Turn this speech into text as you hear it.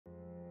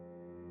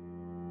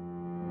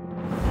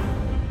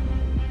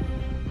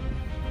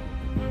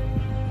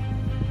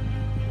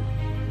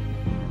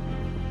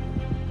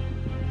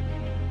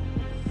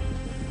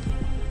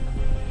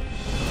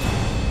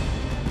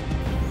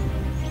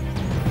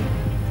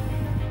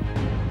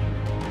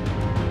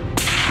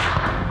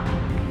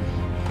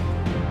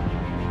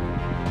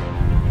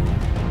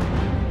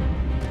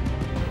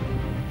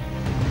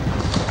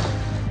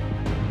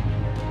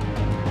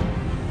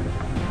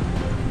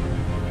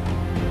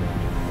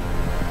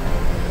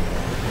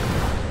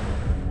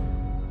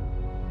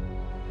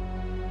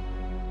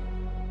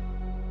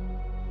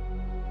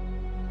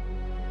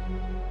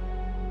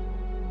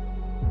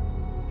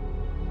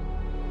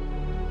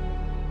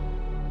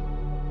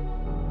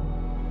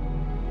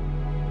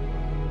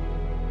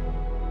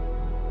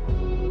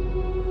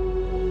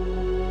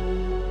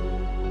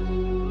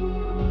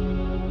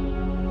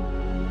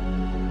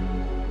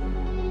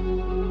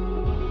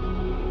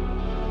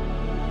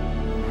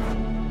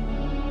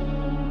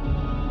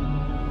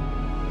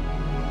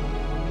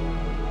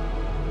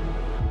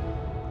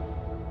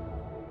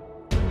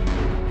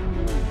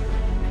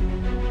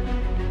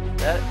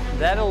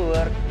That'll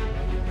work.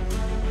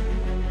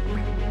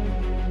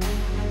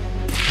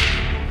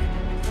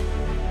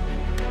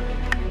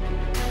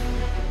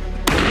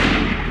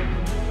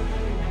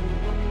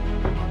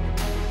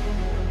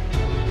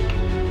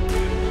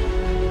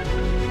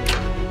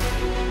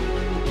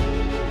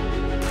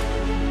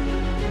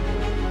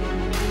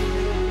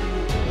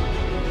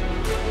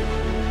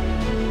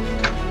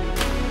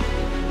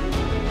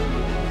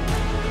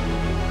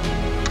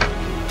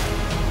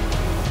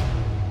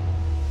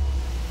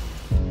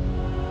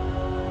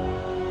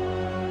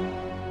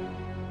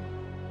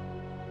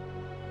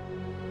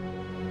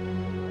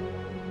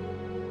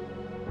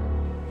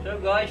 So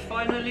guys,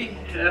 finally,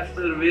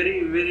 after a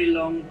very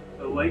long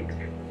wait,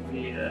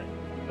 you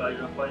guys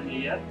are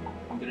finally here.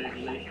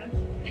 Congratulations,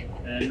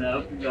 and I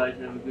hope you guys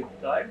have a good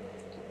time.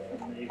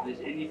 And if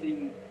there's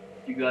anything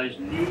you guys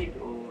need,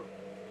 or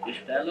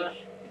just tell us.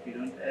 If you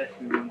don't ask,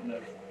 we won't know.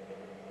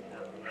 So,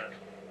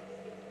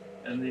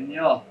 and then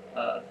yeah,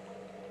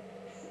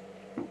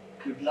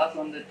 good luck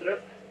on the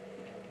trip.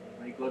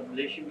 May God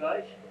bless you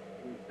guys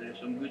with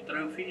some good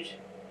trophies.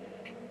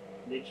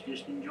 Let's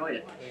just enjoy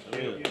it.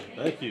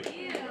 Thank you.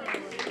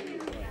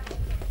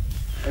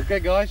 Okay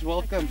guys,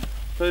 welcome.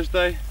 First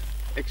day,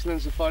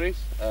 excellent safaris.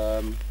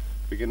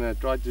 We're gonna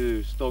try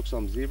to stalk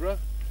some zebra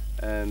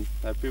and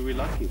hopefully we're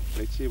lucky.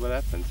 Let's see what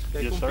happens.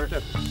 Okay, Yes, sir.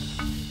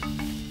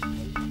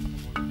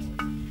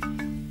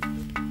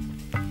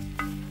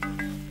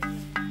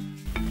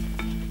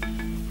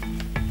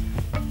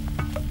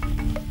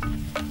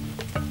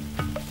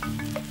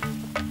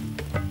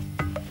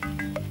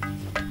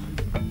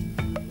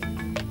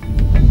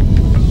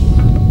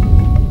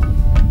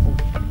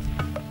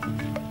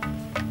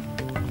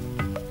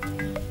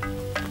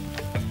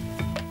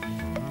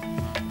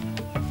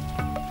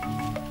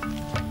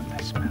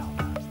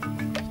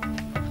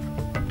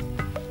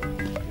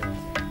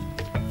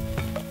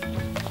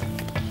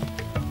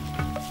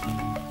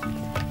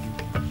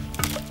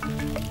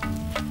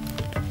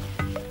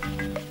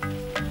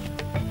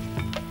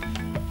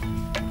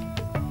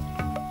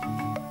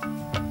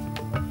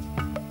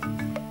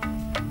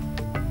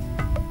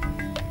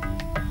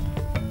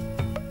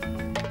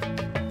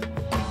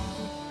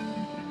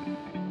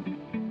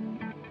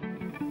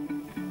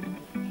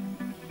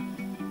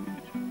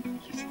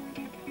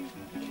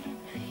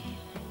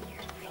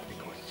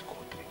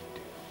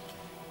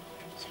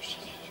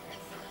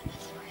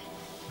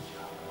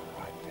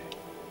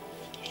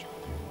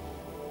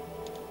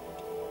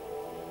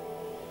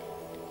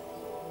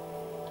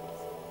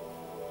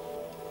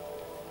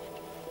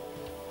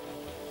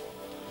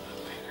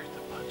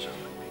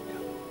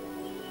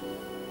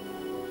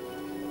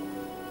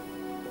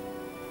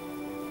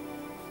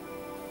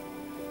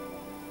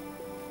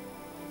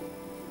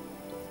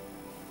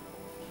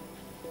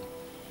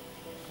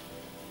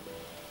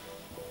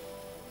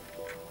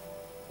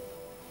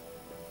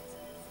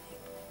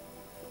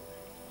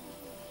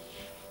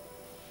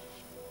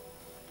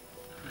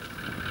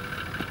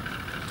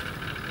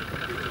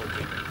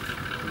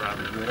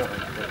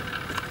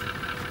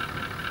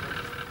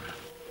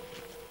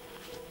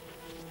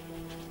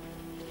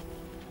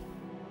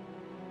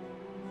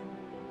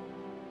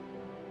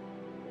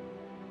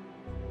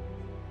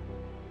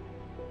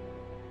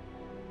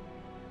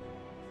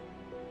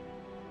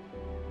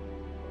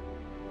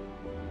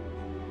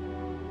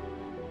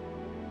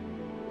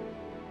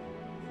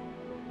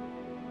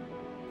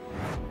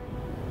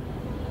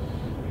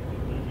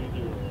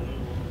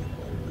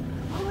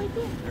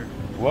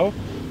 Whoa.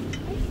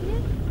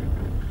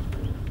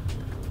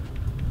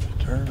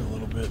 Turn a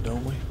little bit,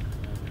 don't we?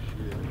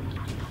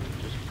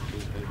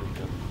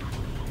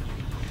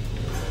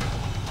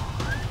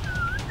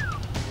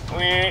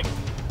 Wee.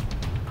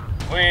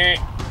 Wee.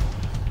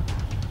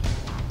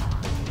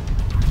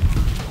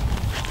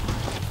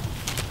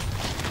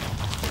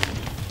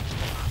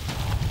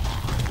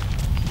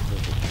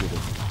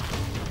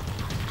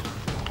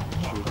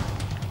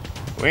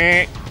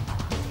 Wee.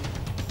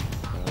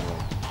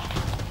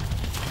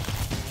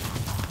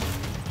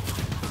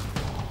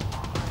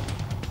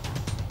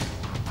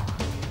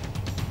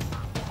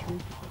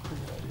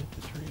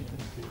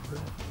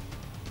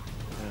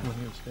 When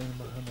he was standing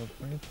behind those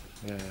branches.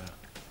 Yeah.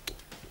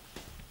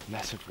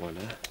 Massive one,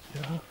 eh?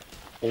 Yeah.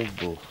 Old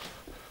bull.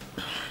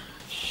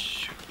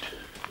 Shoot.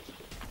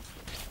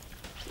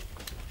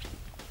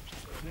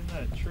 In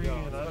that tree,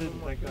 and I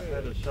didn't think I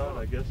had a shot.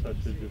 I guess I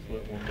should just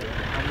let one go.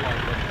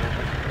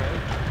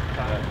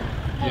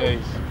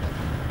 Yes.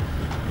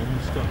 Let me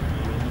stop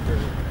you in the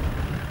dirt.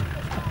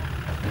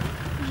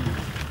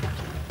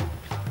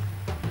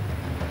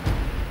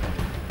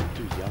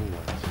 Two young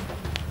ones.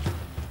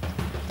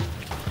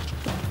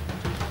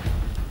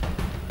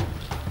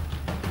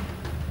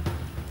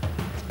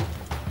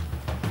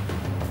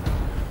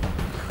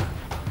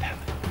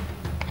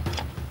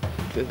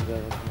 This is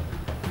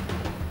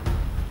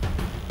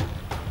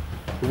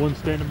The one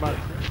standing by the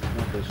tree.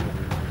 not this one.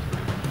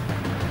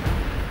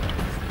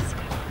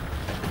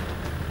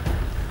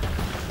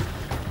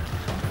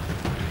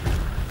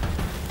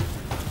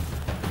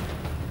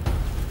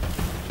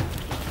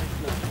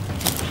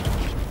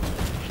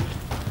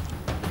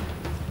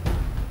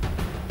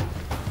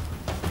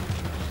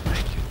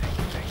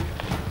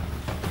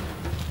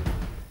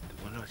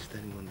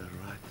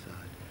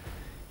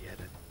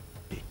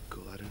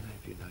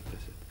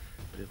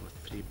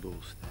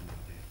 bulls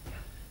standing there.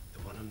 The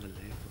one on the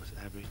left was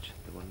average,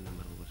 the one in the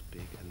middle was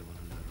big, and the one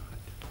on the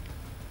right.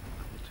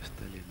 I will just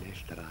tell you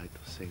left, right,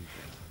 or center,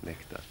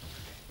 nectar.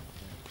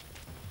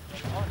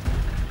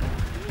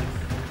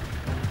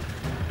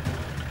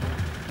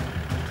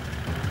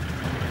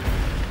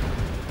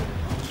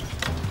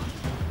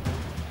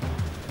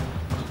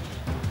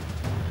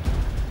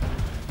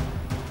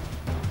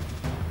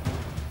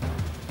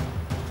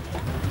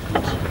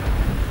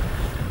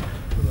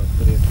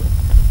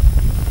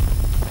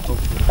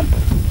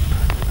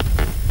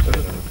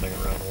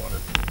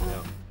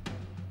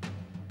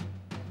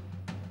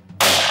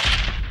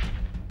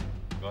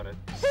 Got it.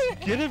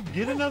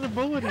 Get another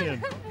bullet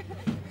in.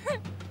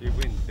 He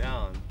went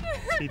down.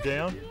 He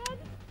down?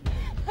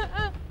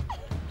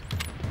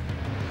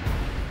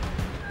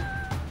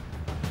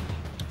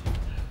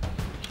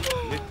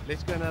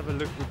 Let's go and have a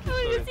look with I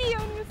want you. to see, I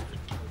want to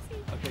see.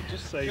 Okay,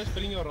 just Safe. Just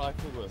bring your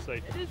rifle with.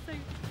 Safe. It is safe.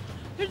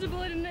 There's a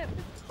bullet in it.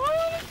 I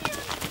want to see it.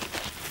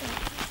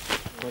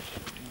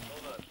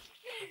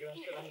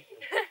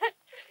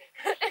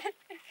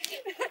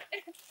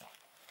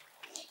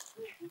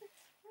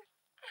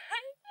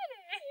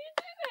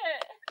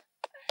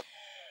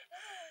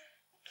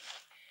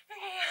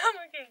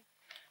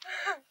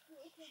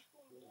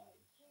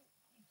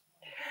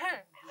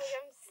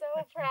 I'm so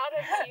proud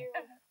of you.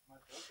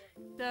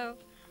 So,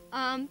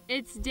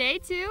 it's day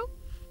 2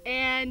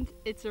 and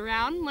it's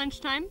around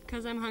lunchtime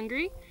because I'm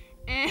hungry,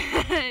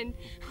 and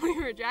we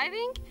were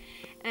driving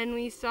and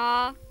we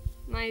saw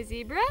my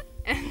zebra,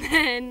 and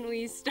then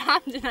we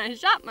stopped and I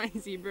shot my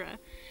zebra,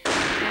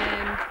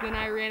 and then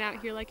I ran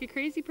out here like a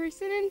crazy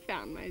person and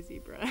found my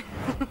zebra.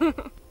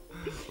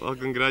 Well,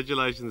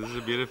 congratulations, this is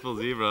a beautiful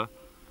zebra.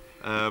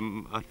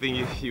 I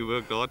think you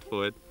worked hard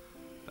for it.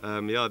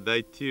 Yeah,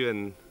 day 2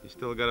 and you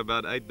still got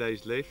about 8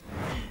 days left.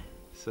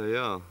 So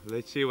yeah,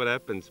 let's see what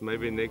happens.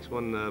 Maybe next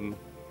one you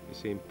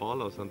see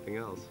impala or something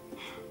else.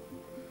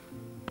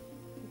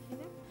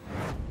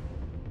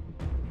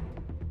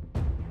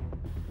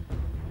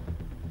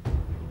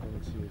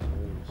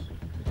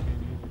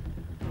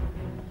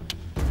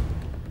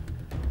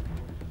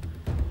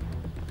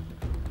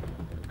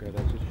 Okay,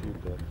 that's a shoot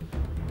there.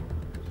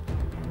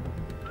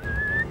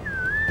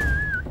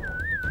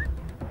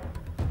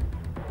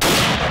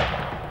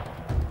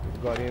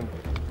 Got him.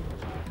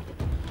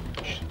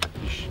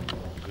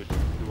 Good.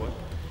 You what?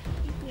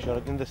 Shot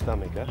it in the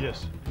stomach, huh?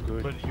 Yes.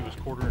 Good. But he was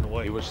quartering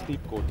away. He was steep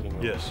quartering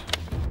away. Yes.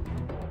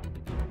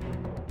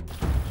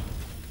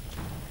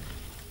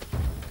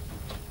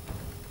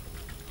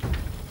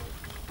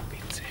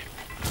 It's him.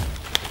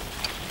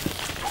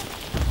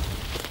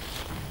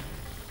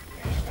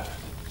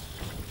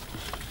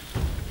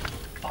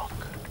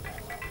 Fuck.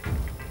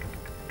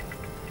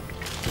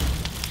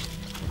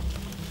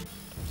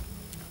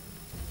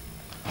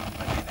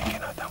 But then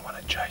again, I don't want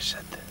to chase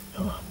it.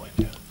 Oh, I'm with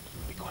you.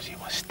 Because he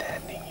was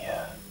standing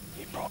here.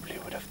 He probably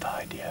would have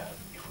died here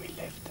if we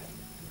left him.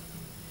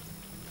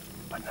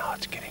 But now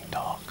it's getting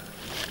dark.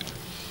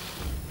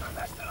 And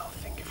that's the whole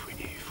thing.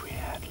 If we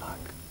had like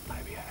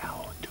maybe an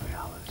hour or 2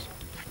 hours,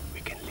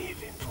 we can leave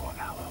him for an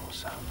hour or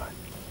so, but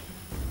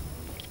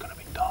it's gonna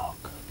be dark.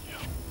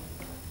 Yeah.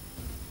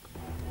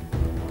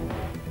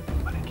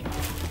 But again.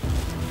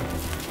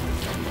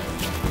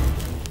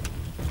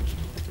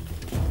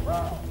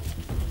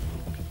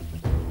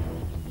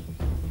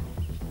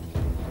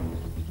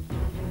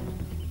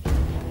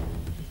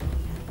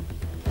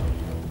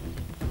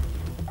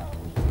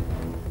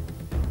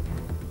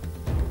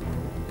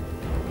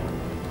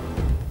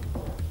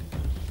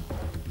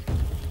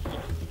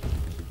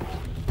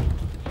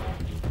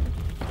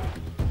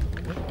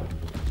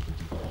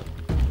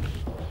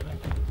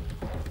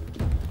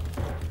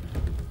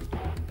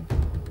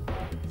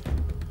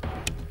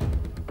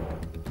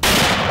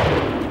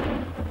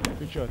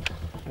 Good shot.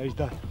 No, he's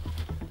done.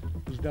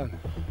 He's done.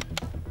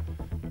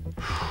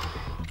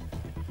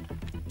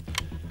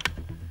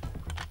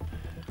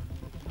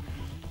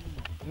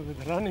 Look at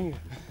the running.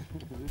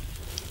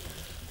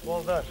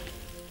 Well done.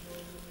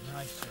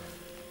 Nice.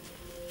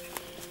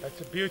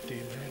 That's a beauty,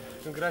 man.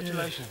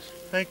 Congratulations.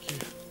 Thank you.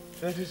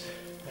 That is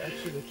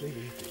absolutely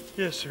beauty.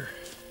 Yes, sir.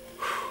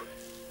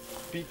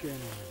 Peek in.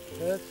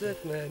 That's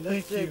it, man.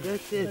 Thank That's you. it.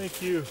 That's it.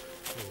 Thank you.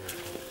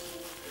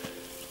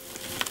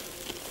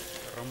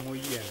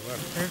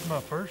 Here's my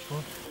first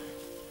one.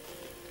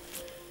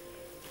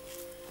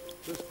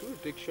 That's good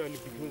actually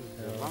because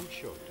it's a long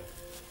shot.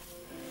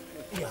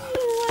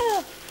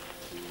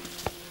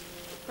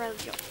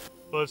 Let's go.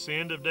 Well, it's the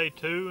end of day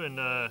 2, and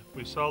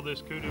we saw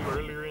this kudu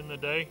earlier in the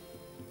day.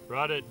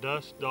 Right at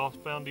dusk, Doss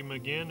found him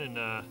again, and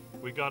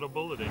we got a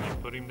bullet in him,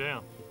 put him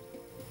down.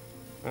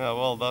 Yeah,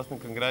 well, Dustin,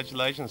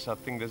 congratulations. I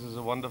think this is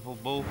a wonderful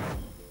bull.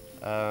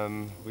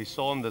 We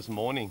saw him this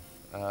morning,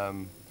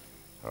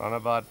 around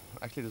about,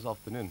 actually this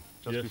afternoon,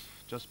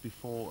 just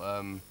before,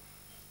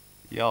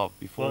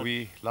 before Lunch.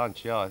 we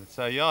lunch. Yeah,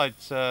 so yeah,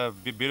 it's a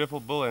beautiful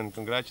bull, and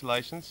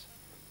congratulations.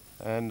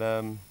 And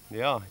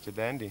yeah, it's a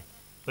dandy.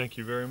 Thank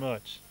you very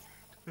much.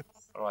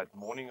 All right,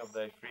 morning of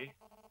day 3.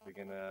 We're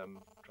gonna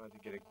try to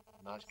get a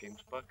nice game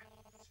buck.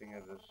 casting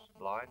at this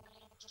blind.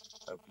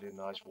 Hopefully a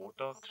nice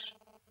warthog.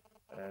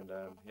 And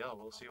yeah,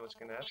 we'll see what's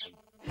gonna happen.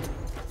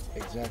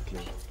 Exactly.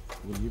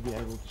 Will you be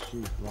able to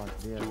shoot right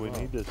there? Do we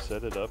need to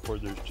set it up where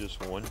there's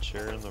just one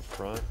chair in the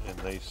front and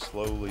they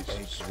slowly...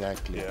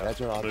 Exactly. Yeah, That's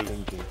what I'm move.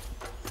 thinking.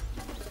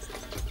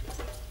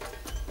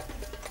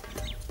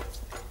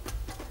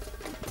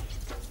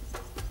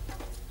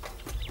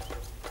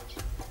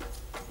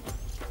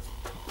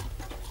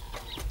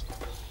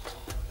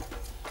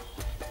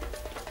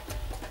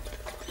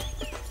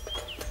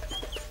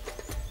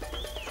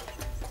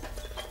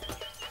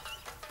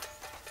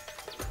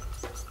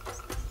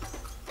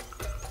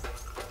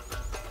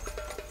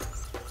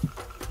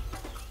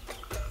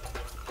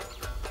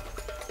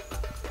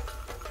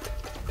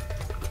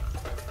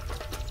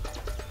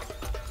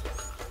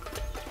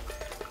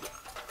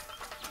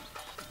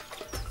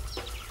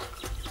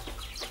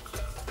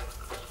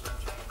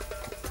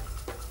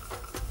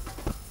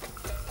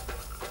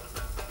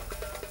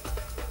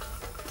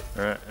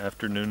 Alright,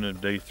 afternoon of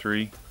day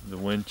 3, the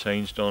wind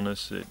changed on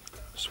us, it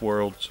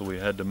swirled, so we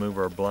had to move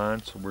our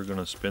blind, so we're going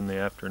to spend the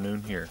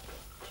afternoon here.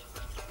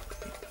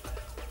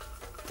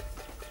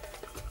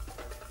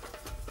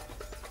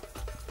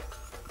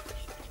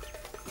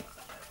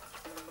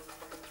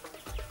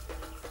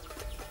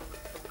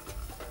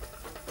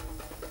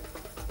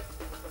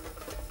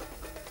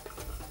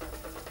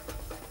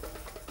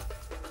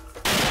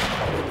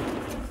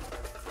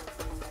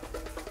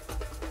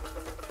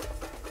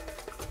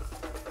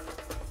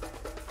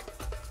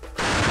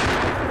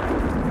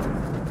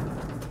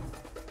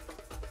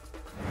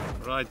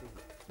 Right,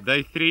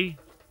 day 3.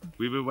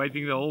 We were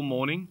waiting the whole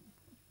morning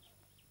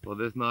for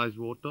this nice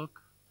warthog.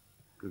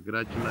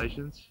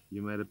 Congratulations,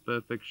 you made a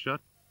perfect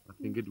shot. I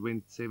think it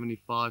went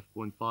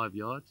 75.5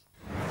 yards.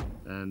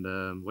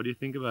 And what do you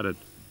think about it?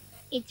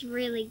 It's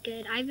really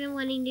good. I've been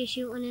wanting to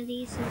shoot one of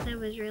these since I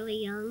was really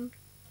young.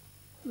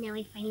 Now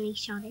I finally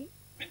shot it.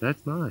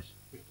 That's nice.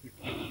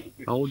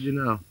 How old are you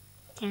now?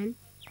 10.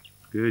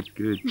 Good,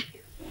 good.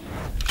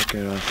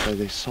 Okay, right, so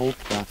they sold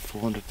about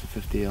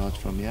 450 yards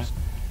from here.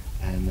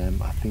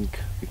 And I think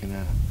we're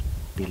gonna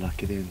be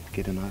lucky then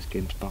get a nice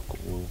gemsbuck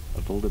or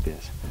a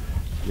wildebeest.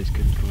 So let's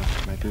go and try.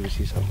 Maybe we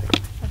see something.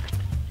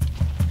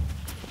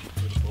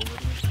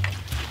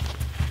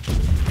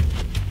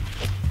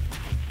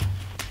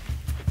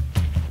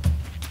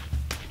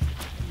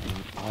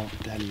 I'll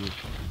tell you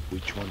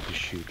which one to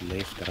shoot,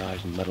 left,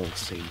 right, middle,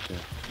 center,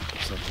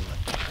 something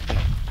like that.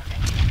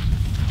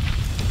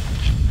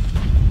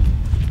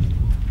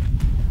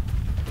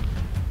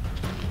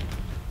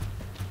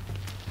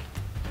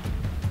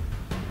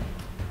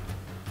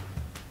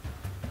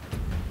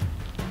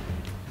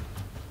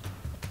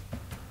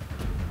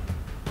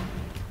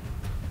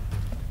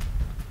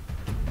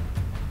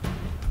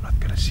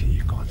 See,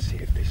 you can't see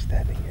if they're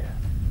standing here,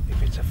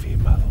 if it's a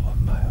female or a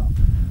male.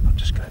 I'm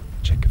just going to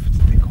check if it's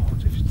thick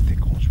horns. If it's thick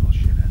horns, we'll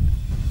shoot it.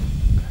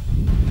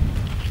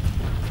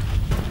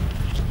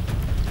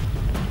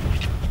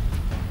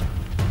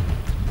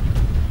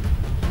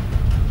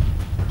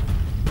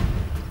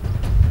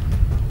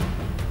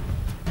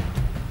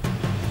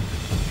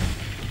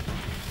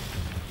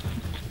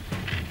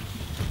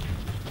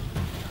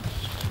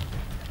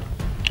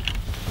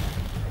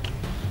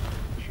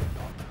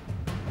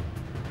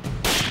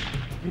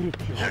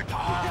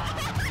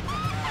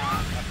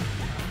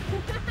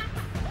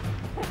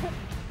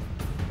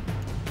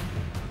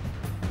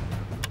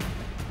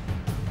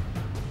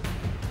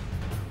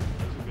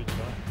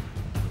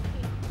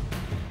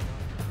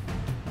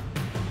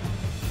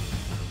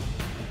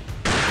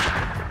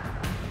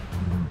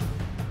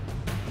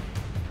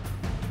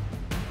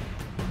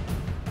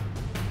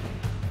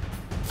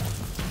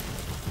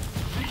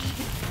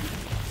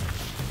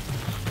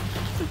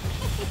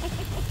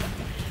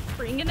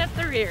 Bringing up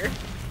the rear.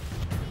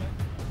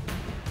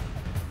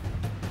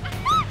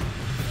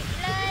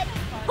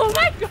 Oh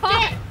my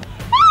god!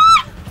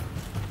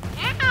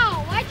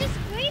 Ow! Why'd you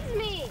squeeze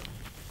me?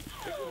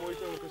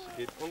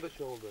 On the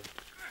shoulder.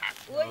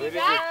 Look at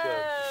that!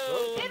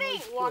 It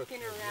ain't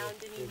walking around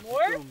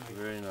anymore.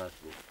 Very nice.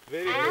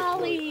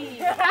 Allie!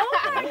 Oh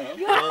my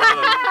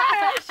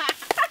gosh!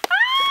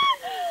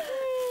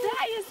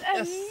 That is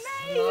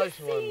amazing! Nice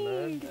one,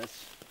 man.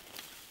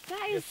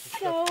 That is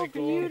so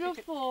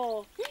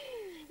beautiful.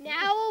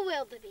 Now a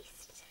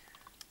wildebeest.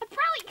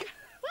 Probably.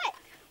 What?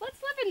 Let's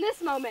live in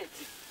this moment.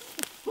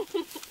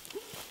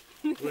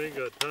 We ain't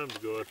got time to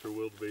go after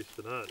wildebeest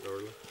tonight,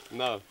 darling.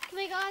 No. Can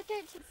we go out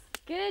there to...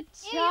 Good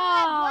Ew, you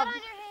have blood job. on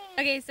your hands.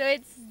 Okay, so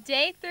it's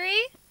day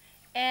 3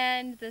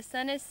 and the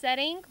sun is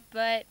setting,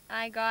 but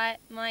I got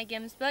my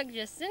gemsbuck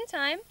just in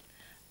time.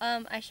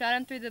 I shot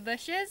him through the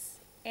bushes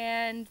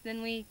and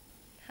then we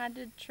had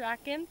to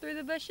track him through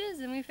the bushes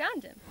and we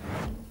found him.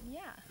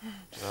 Yeah.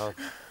 Well,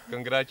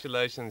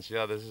 congratulations.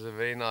 Yeah, this is a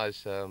very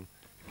nice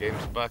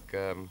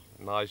gemsbuck,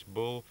 nice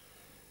bull.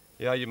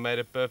 Yeah, you made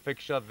a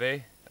perfect shot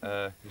there.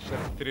 You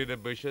shot it through the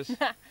bushes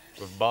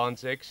with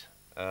Barnes X.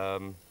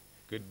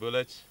 Good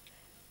bullets.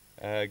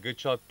 Good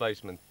shot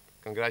placement.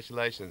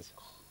 Congratulations.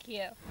 Thank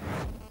you.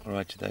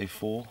 Alright, day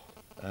 4.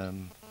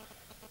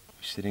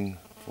 we're sitting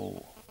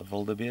for the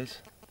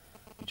wildebeest.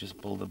 We just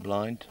pulled the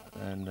blind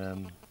and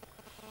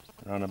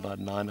around about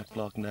 9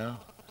 o'clock now,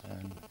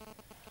 and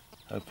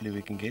hopefully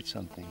we can get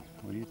something.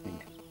 What do you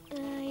think?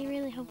 I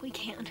really hope we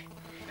can.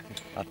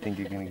 I think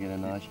you're going to get a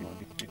nice one.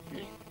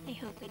 I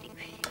hope we do.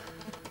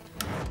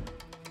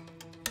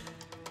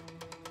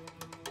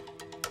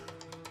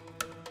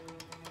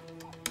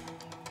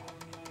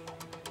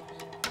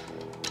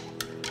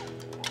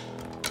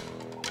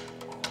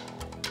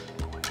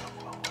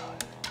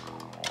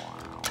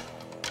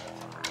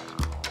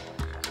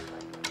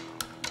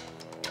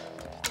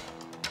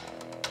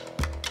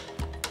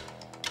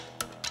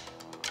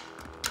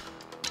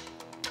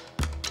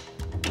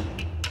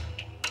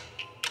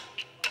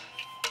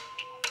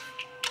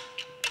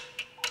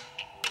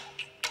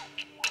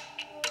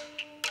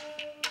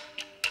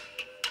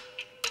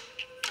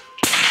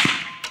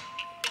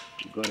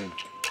 Got him.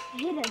 I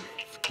hit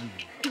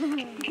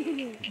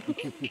him.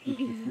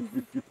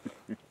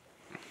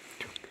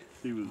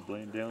 He was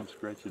laying down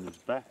scratching his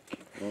back.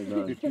 Well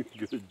done.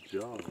 Good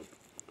job.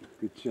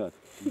 Good shot.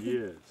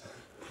 Yes.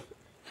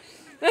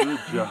 Good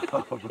job.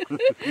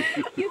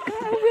 You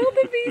got a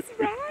wildebeest,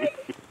 right?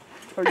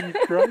 Are you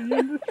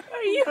crying?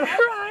 Are you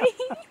crying?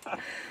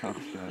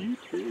 You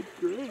did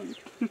great.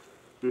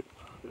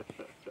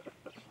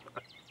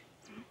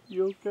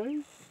 You okay?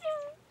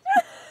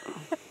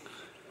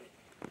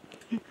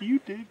 You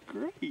did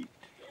great.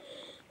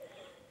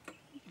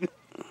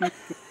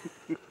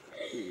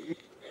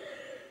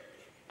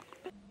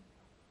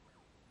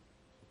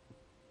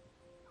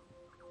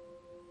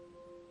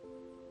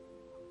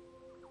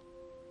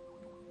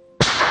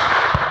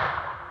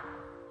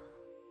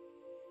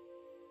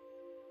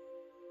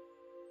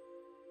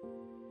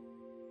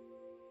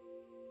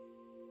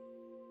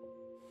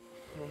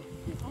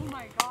 Oh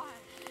my god.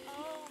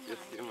 Yes,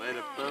 you made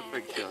a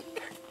perfect shot.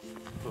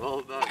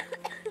 Well done.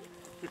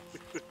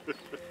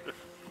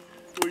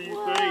 What do you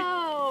think?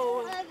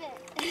 Whoa. Love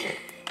it.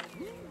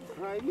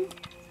 Riley?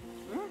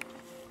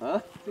 Huh?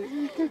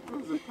 It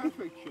was a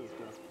perfect shot.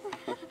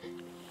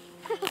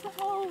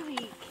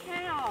 Holy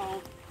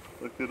cow.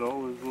 Look at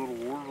all his little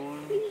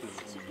warblings.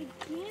 He's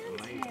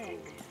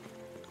gigantic.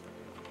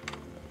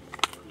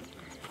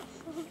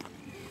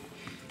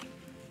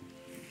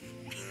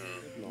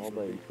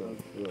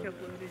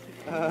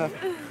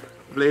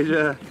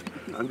 Pleasure.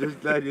 I'm just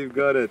glad you've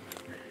got it.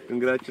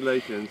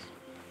 Congratulations.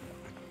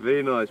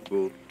 Very nice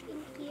bull.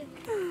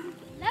 Thank you.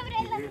 Love it,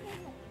 I love it. Is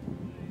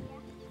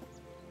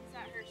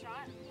that her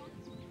shot?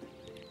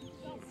 She's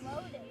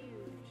loaded.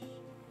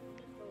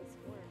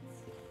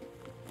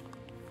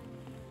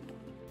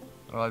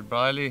 Alright,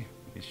 Briley,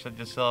 you shot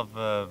yourself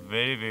a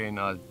very, very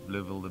nice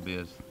blue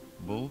wildebeest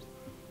bull.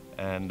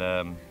 And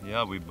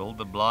yeah, we built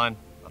the blind.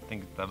 I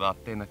think it's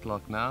about 10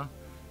 o'clock now.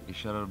 You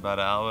shot it about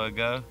an hour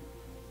ago.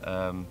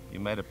 You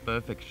made a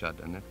perfect shot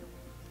in it.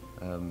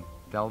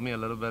 Tell me a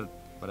little bit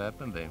what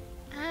happened there.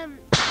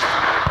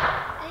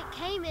 It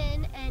came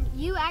in and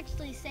you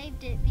actually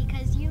saved it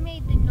because you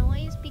made the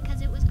noise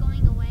because it was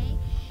going away,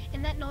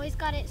 and that noise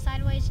got it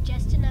sideways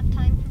just enough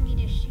time for me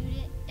to shoot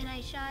it, and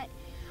I shot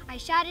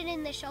it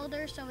in the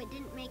shoulder so it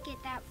didn't make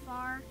it that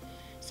far.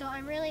 So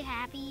I'm really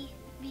happy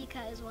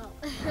because, well,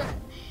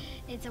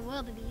 it's a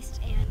wildebeest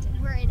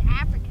and we're in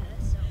Africa,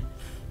 so.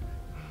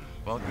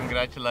 Well,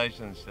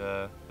 congratulations.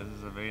 This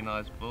is a very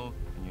nice bull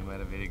and you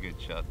made a very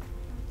good shot.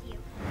 Thank you.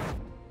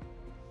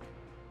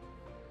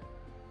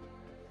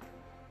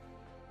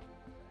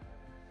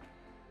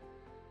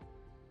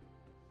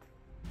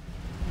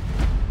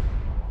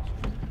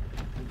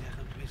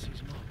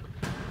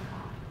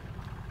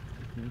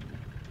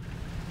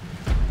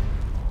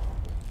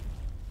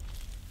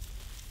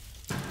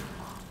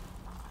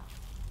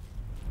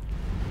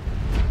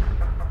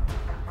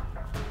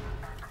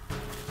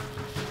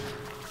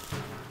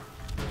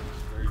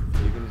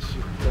 You're going to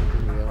shoot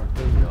something around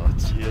 10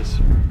 yards. Yes,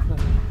 sir.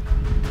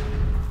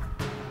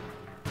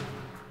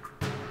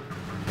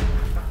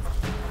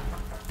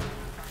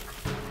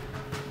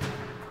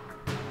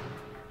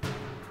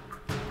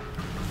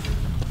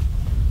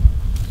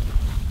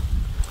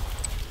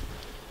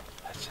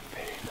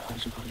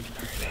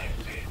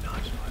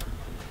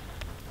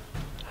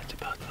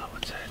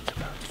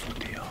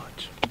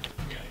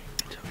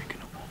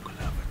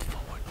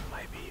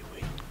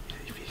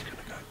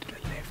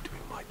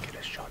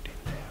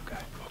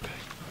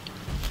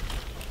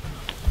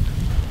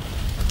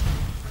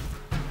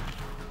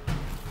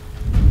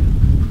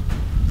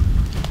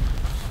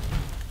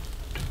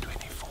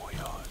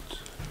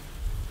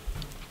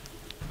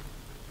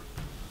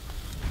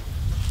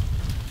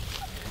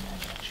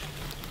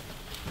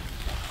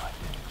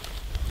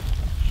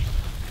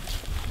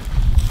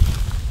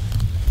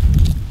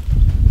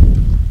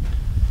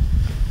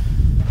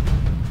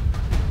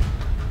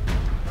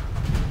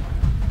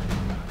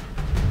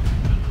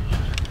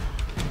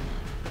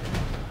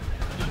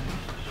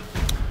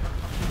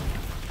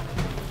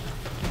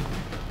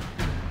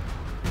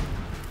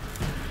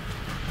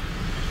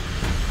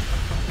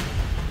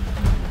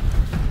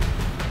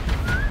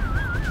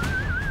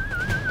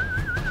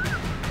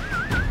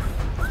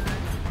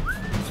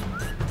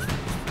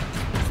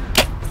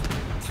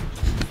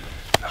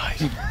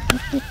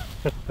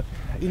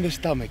 In the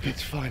stomach,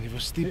 it's fine. It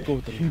was steep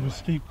quartering. He was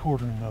steep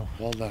quartering though.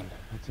 Well done.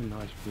 That's a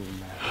nice bull,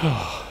 man.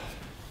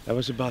 That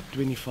was about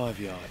 25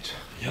 yards.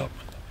 Yep.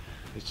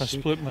 It's I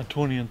split my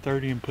 20 and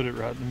 30 and put it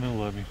right in the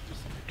middle of him.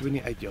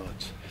 28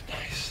 yards.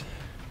 Nice.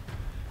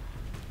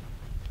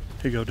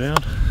 Here you go down.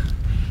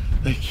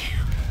 Thank you.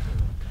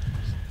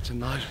 It's a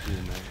nice bull,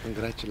 man.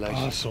 Congratulations.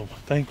 Awesome.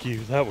 Thank you.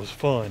 That was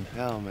fun.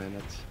 Yeah, man.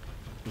 That's.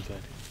 Was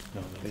that?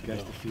 No, That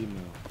guy's the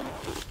female.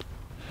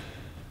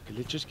 Okay,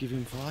 let's just give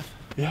him 5.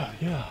 Yeah.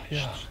 I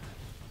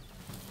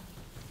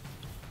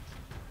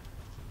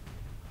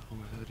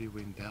heard he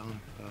went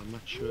down, but I'm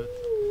not sure.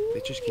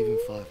 Let's just give him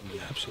 5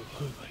 minutes.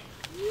 Absolutely.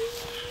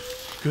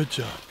 Good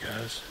job,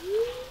 guys.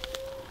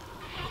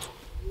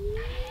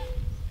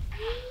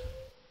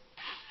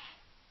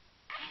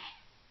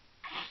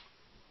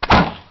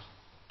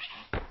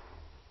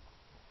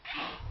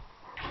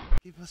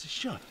 Give us a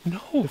shot.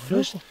 No,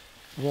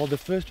 The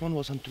first one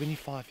was on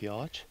 25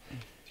 yards.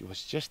 He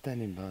was just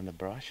standing behind the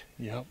brush.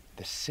 Yep.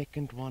 The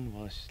second one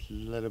was a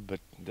little bit,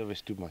 there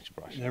was too much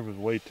brush. There was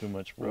way too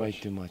much brush. Way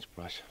too much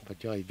brush.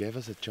 But yeah, he gave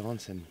us a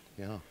chance and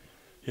yeah.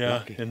 Yeah,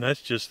 Lucky. and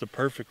that's just the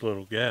perfect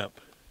little gap.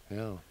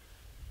 Yeah.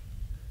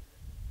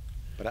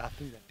 But I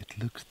think that it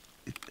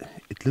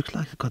looks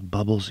like it's got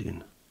bubbles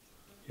in.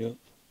 Yep.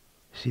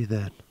 See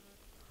that?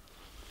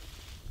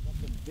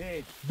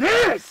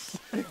 This!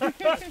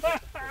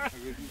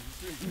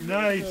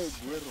 Nice.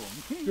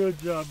 Good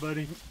job,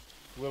 buddy.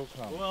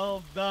 Welcome.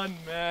 Well done,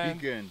 man.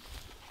 Weekend.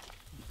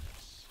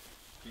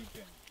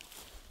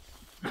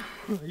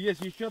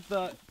 Yes, you shot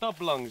the top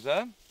lungs,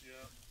 huh?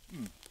 Yeah.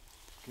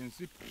 Can you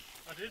see?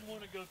 I didn't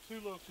want to go too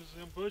low because of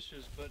them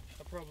bushes, but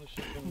I probably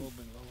should have gone a little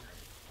bit lower.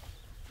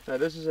 So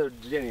this is a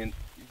genuine.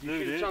 If you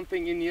Dude, shoot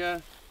something in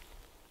here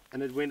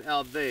and it went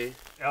out there.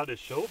 Out his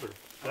shoulder.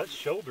 That's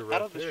shoulder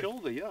right Out of there. the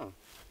shoulder, yeah.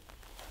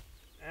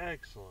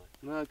 Excellent.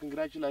 No,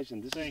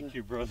 congratulations. This Thank is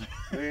you, brother.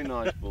 a very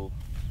nice bull.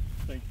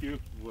 Thank you.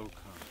 Welcome.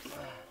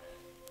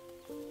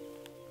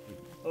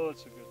 Oh,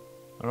 it's a good.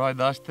 Alright,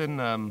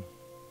 Dustin,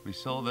 we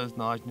saw this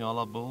nice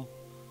Nyala bull.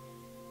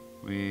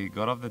 We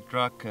got off the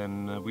truck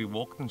and we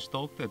walked and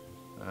stalked it.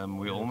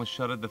 We almost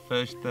shot it the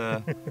first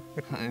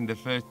in the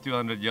first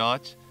 200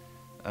 yards.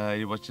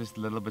 It was just a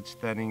little bit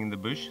standing in the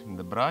bush, in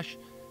the brush.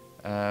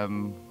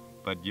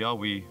 But yeah,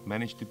 we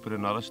managed to put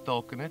another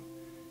stalk in it,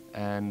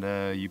 and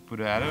you put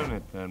an arrow in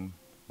it, and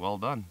well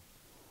done.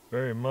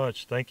 Very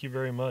much. Thank you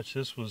very much.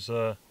 This was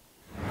a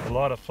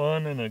lot of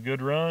fun and a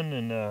good run,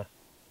 and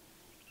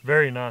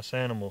very nice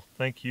animal.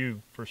 Thank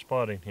you for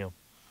spotting him.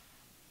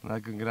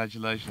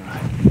 Congratulations.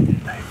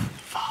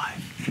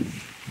 5.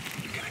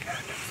 We're gonna go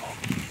look for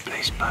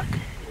place buck,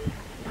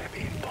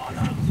 maybe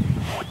impala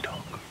or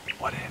dog,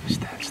 whatever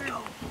stands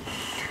still.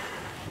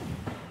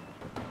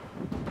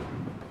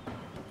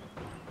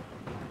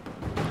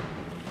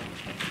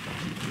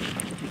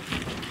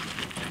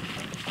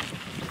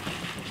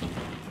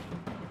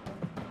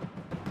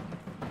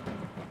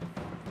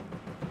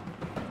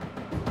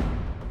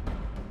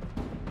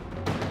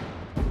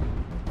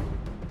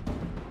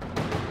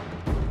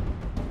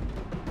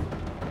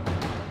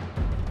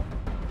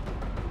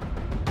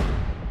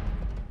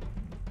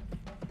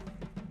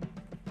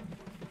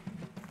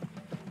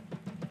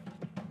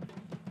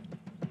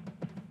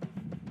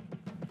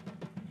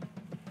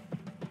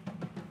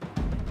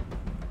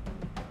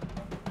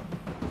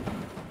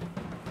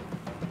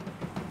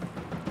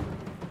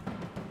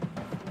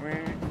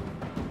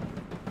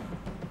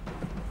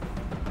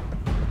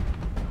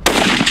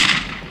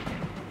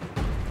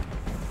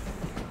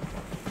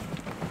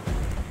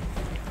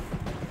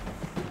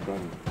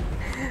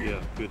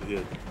 Yeah, good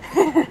hit.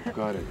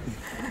 Got it.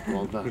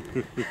 Well done.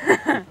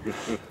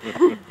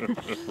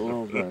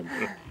 Well done.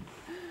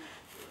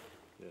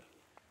 Yeah.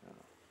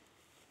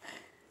 I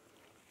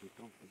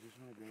just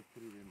want to go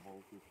through them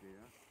hole quickly,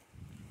 yeah?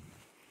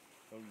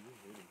 Oh, you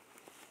hit him.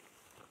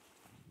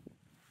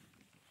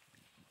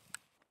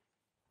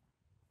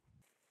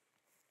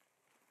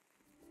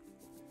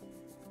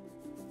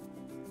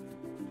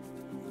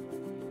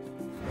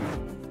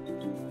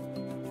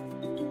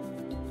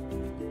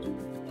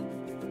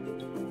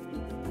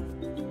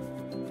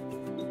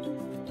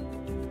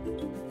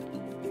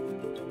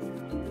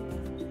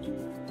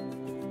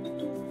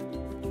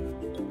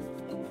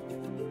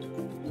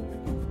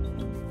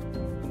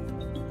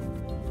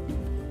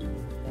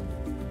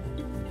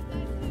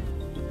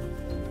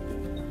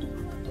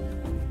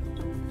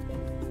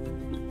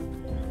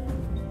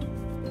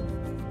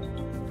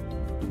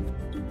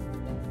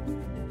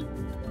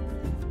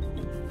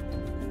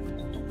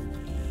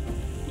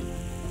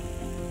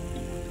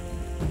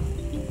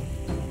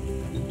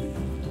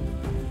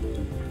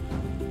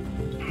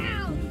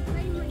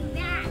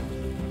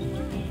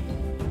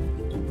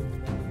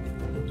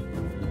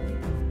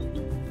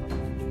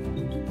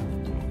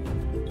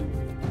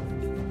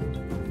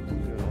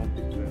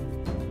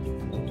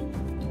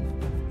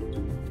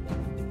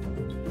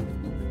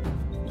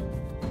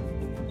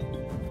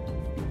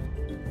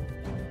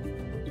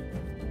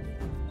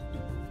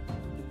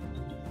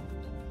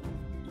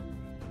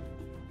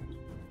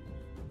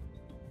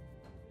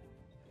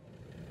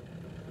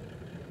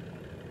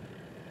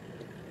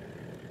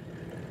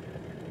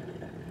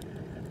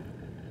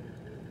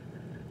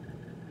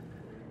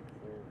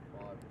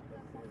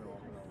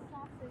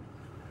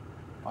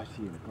 I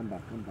see him. Come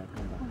back. Come back.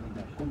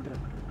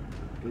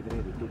 Get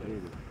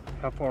ready.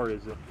 How far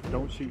is it?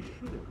 Don't shoot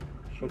it.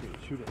 Okay,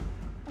 shoot it.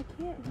 I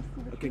can't.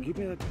 Okay, give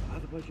me that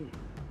other version.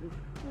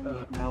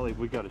 Allie,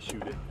 we gotta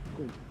shoot it.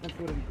 Go. That's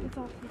what I'm It's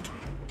all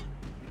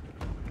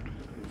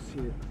You see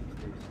it.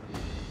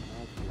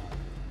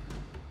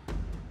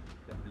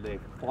 Leg,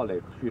 far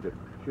left. Shoot it.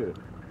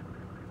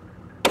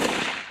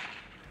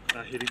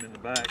 I hit him in the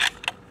back.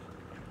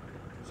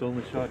 It's the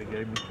only shot he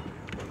gave me.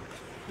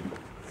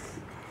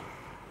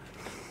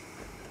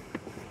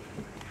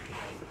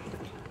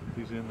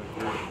 He's in the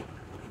door.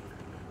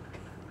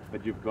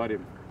 But you've got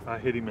him. I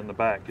hit him in the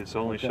back. It's the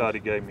only shot he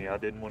gave me. I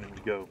didn't want him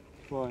to go.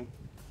 Fine.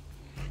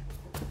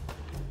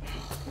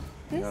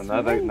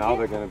 Now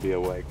they're going to be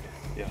awake.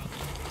 Yeah.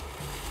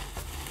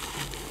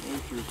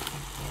 There's your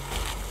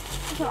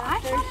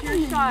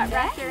shot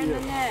right there in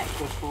the neck.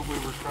 That's what we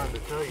were trying to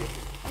tell you.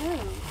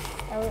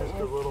 Oh, Just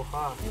a little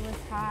high. it was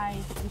high.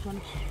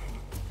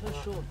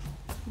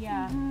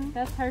 Yeah,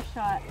 that's her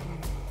shot.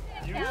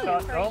 You Yeah.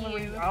 shot. For The only you.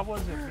 reason I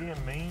wasn't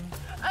being mean.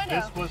 I know.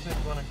 This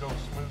wasn't going to go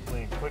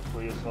smoothly and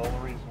quickly. It's the only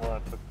reason why I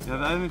took the Yeah,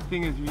 the only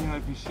thing is,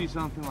 if you see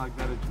something like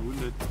that, it's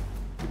wounded.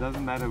 It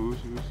doesn't matter who's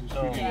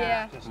shooting.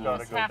 Yeah. Just got to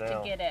Just go have to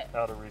down get it.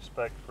 out of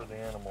respect for the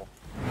animal.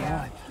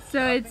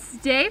 So it's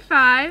day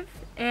 5,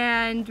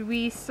 and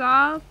we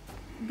saw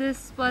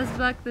this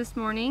buck this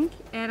morning,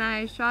 and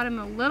I shot him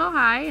a little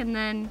high, and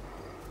then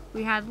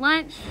we had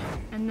lunch,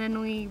 and then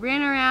we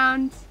ran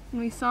around, and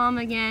we saw him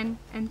again,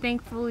 and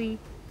thankfully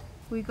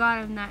we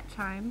got him that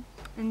time.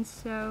 And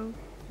so,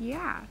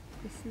 yeah,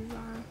 this is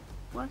our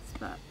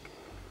buck.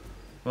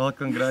 Well,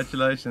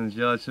 congratulations.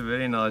 Yeah, it's a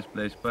very nice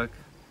buck.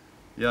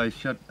 Yeah, he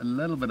shot a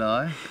little bit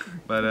high,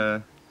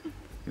 but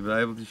he was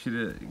able to shoot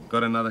it,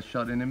 got another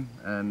shot in him,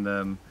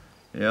 and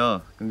yeah,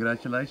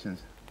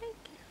 congratulations.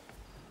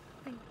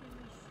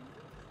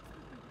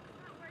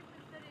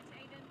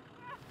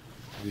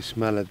 If you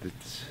smell it,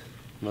 it's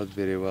not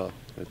very well.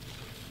 It's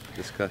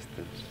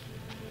disgusting.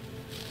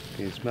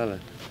 Can you smell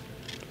it?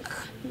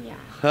 Yeah.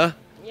 Huh?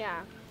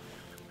 Yeah.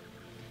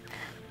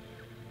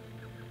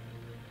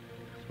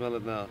 Smell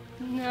it now.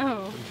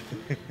 No.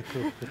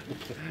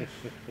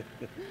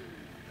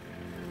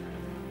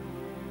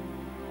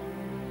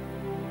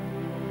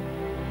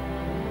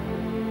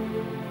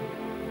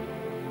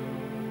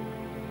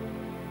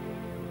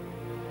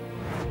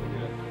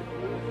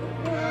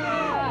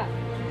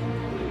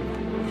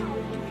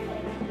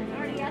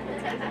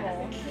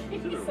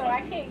 So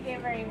I can't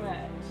get very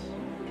much.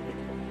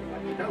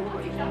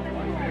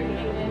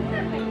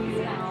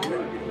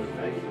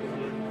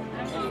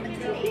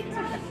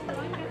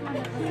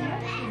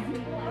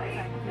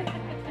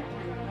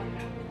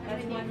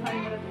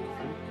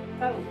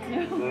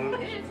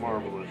 That's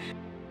marvelous.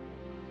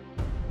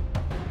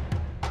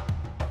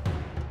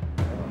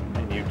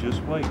 And you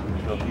just wait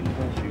until he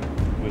tells you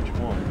which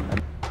one.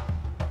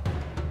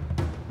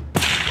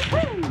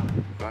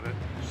 Got it?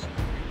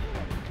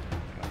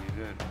 Yeah, you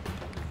did.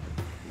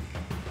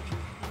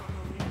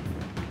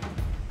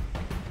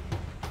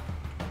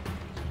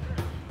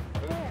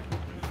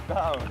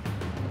 Down.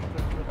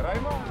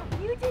 Raymond?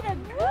 You did a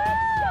good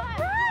shot,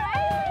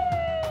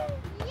 right?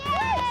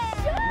 Yes!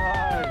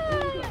 Nice.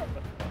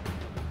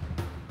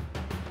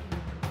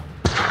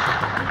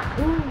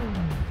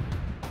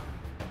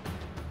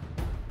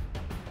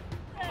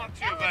 Not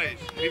your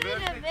face. You did a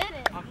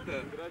minute.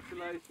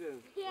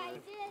 Congratulations. Yeah, I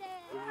did it.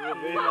 This is a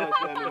very nice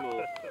animal.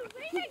 Way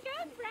to go,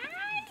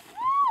 Brian!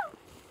 Woo!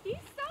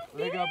 He's so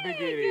big. Look how big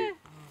it is.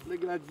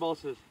 Look at that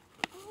bosses.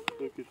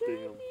 Look at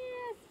him.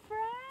 Yes,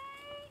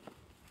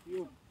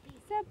 Brian.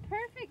 It's a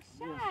perfect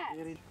shot.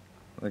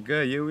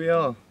 Okay, here we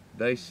are.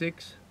 Day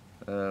 6.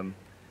 You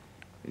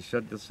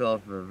shot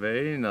yourself a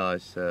very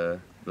nice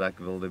black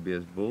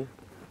wildebeest bull.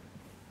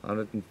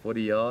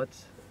 140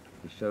 yards.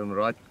 You shot him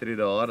right through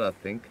the heart, I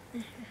think.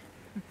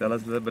 Tell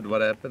us a little bit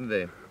what happened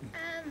there.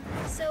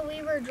 So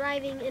we were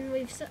driving and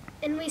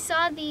we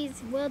saw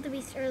these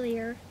wildebeest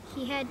earlier.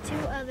 He had 2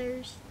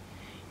 others.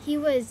 He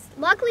was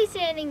luckily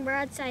standing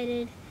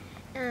broadsided,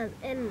 and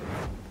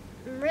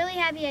I'm really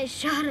happy I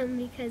shot him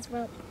because,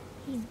 well,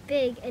 he's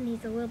big and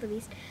he's a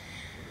wildebeest.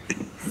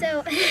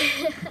 So,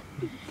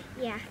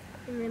 yeah,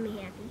 I'm really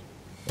happy.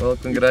 Well,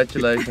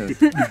 congratulations.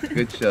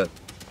 Good shot.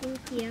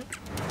 Thank you.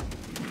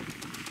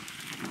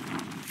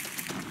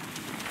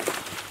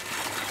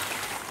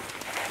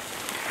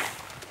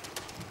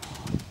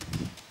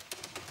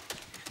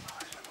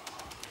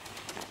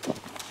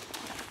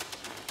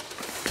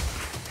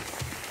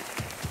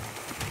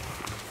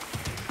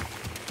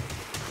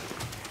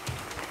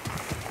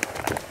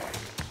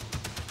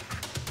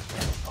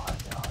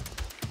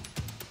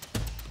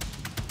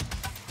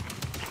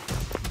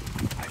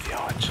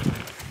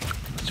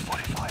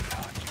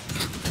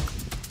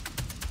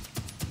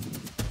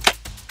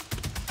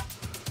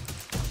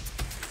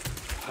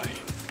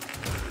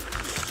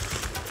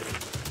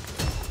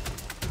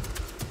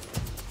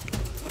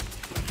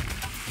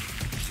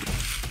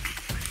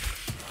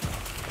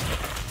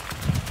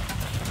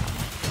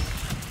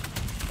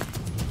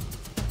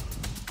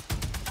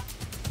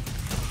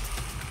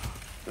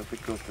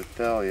 difficult to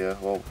tell, yeah.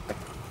 Well,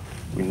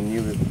 we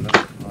knew it was a little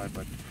bit high,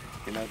 but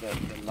you know,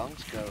 the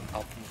lungs go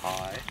up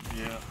high.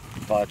 Yeah.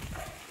 But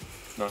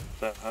not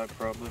that high,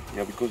 probably.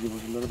 Yeah, because it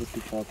was a little bit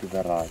too far to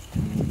the right.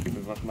 If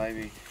it was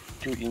maybe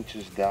 2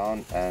 inches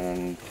down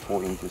and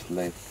 4 inches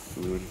left,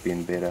 it would have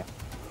been better.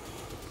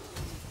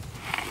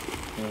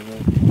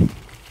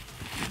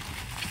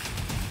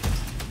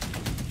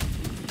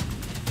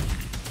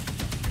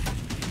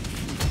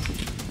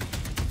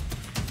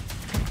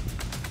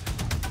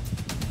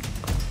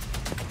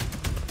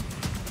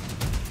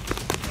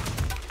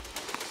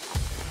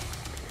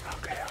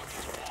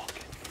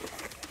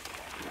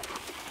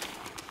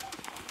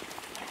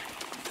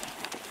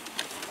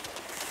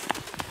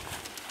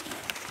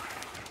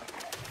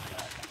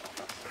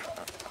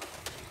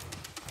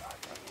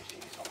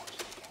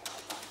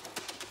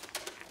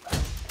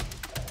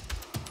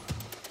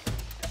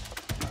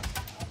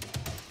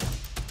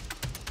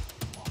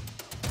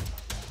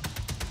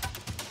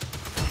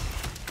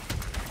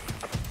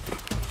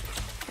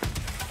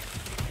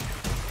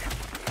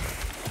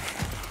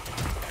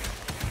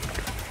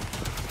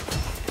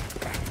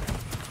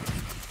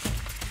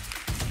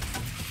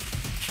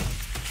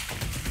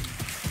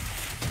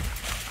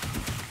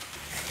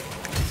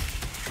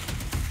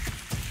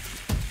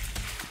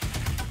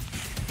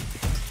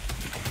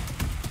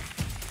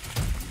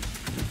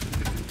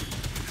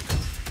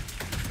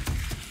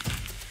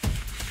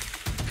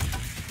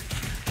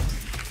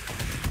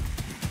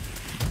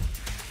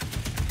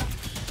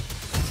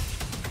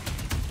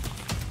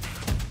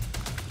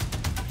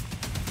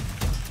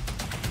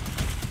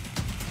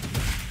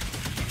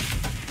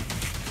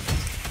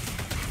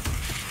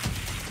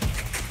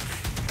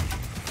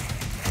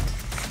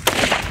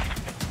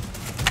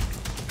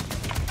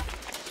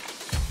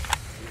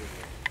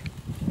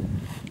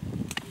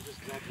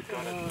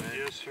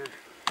 Yes, sir.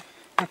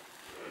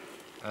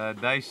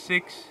 Day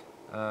 6,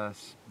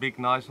 big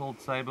nice old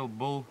sable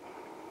bull.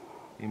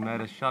 He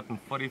made a shot in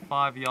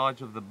 45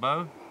 yards of the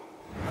bow.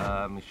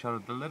 He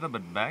shot it a little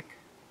bit back,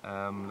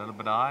 a little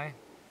bit high.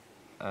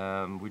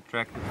 We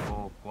tracked it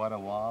for quite a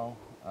while.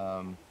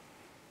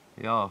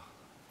 Yeah,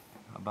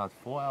 about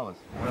 4 hours,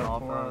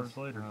 4.5 hours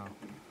later.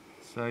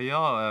 So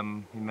yeah,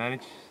 he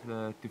managed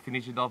to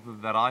finish it off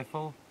with the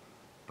rifle.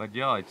 But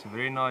yeah, it's a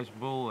very nice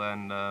bull,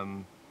 and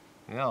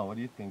yeah, what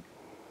do you think?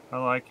 I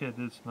like it.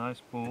 It's a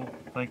nice bull.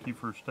 Thank you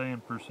for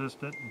staying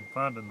persistent and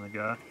finding the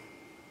guy.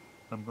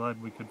 I'm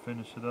glad we could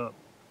finish it up.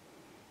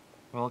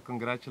 Well,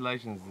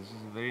 congratulations. This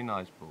is a very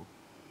nice bull.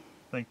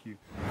 Thank you.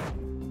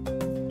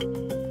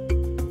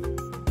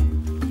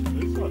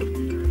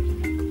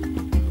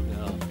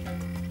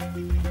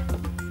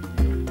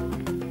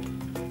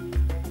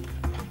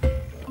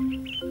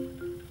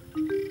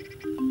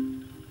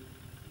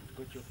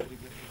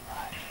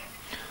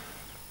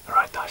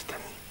 Alright,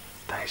 Dustin.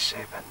 Day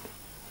 7.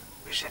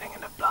 We're sitting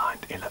in a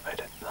blind,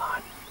 elevated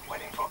blind,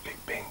 waiting for Big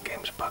Ben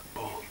Games buck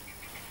bull.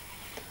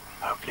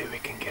 Hopefully we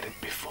can get it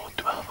before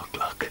 12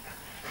 o'clock.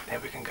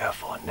 Then we can go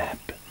for a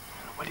nap.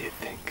 What do you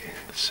think?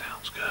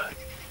 Sounds good.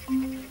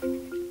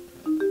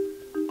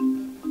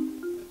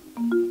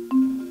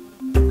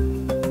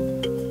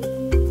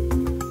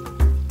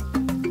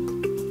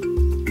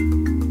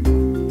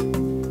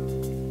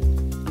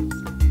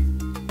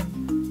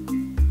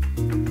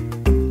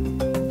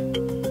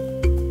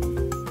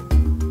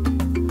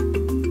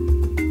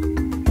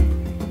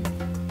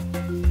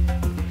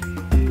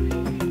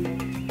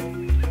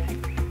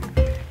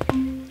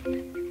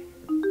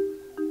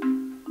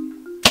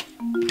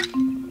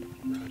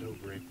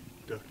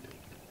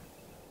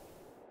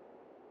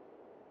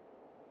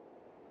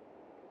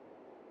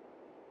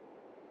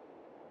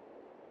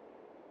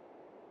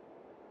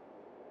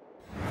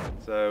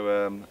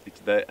 So it's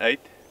day 8.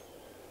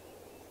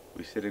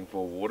 We're sitting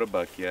for a water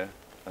buck here,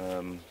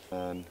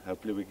 and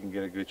hopefully we can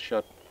get a good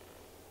shot.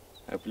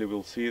 Hopefully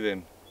we'll see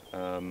them.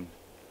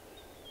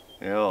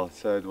 Yeah,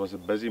 so it was a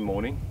busy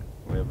morning.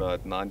 We're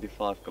about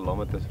 95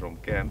 kilometers from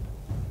camp.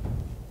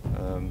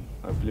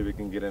 Hopefully we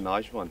can get a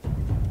nice one.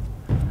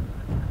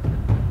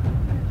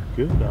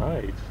 Good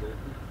night.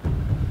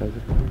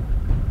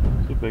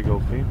 It's a big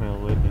old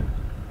female, isn't it?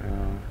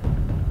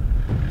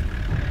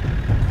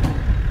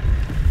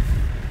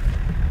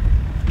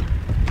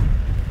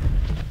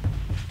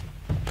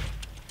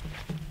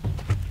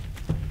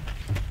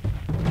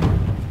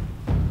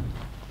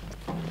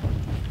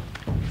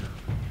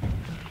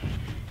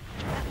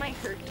 That might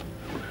hurt.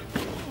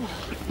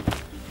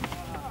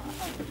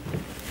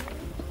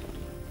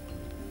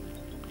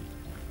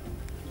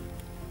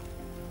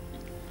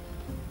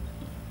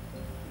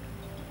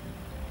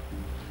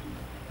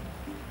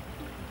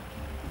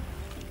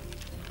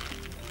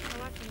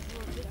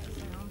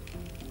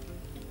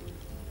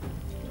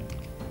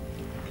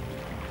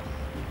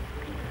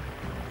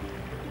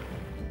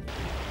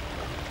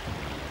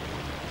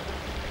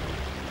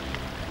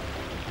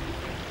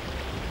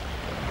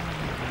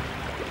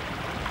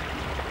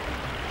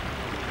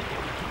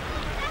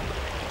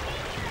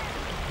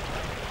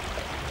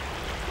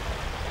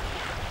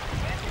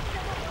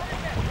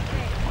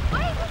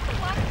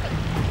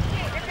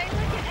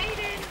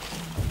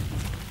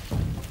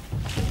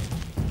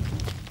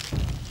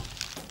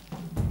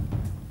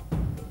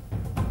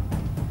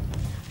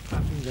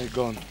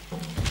 gone.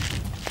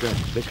 Good.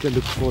 Let's go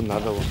look for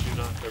another one. Did you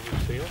not ever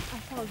see them? I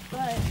saw his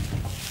butt.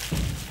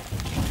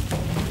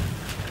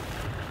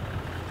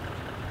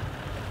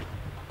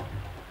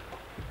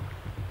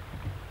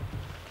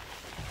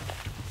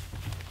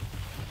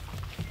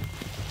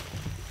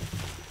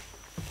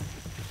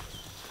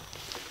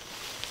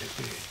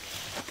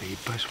 The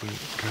hippos will go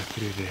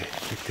through there.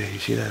 Look there, you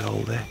see that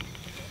hole there?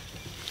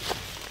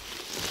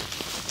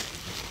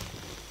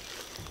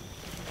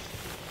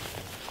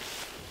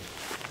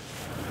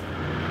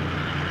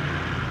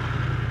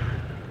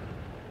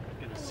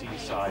 In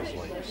sea-size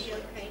lakes.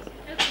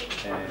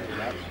 And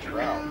that's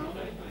trout.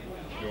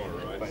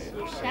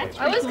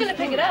 I was gonna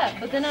pick it up,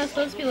 but then I was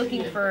supposed to be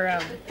looking for.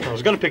 I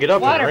was going to pick it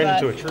up, but I Water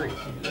ran into bug. a tree.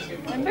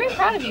 I'm very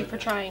proud of you for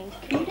trying.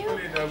 Can you do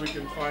it? Now we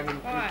can find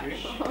them quickly.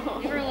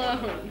 Leave her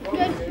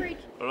alone.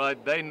 All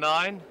right, day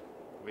 9.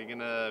 We're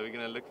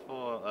gonna look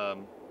for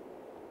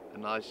a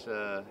nice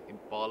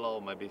impala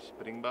or maybe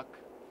springbuck,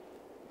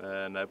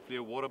 and hopefully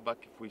a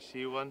waterbuck if we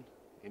see one.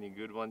 Any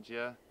good ones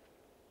here?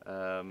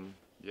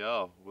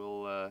 Yeah,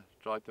 we'll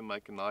try to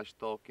make a nice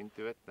talk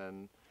into it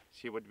and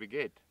see what we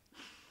get.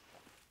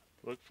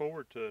 Look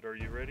forward to it. Are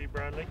you ready,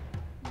 Bradley?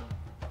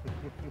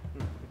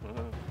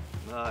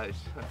 Nice.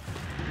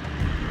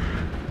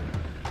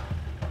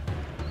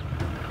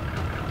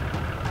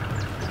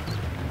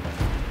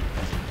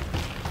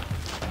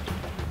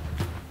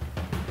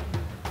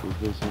 Put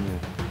this in there.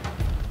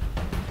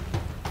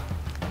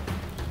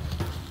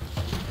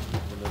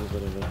 A little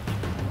bit of it.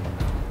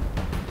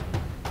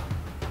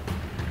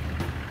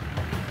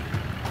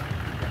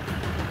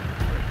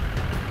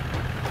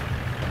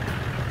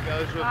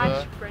 Goes with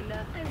Gosh,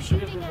 Brenda. I'm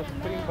shooting at a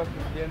springbuck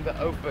male. in the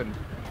open.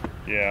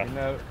 Yeah. You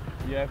know,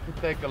 you have to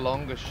take a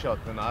longer shot,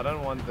 and I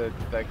don't want to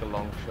take a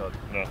long shot.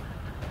 No.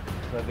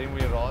 So then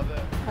we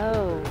rather.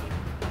 Oh.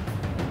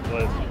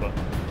 Let's fun.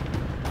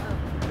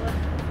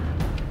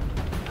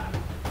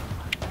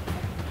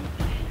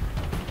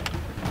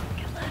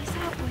 Let us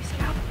out, Boy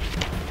Scout.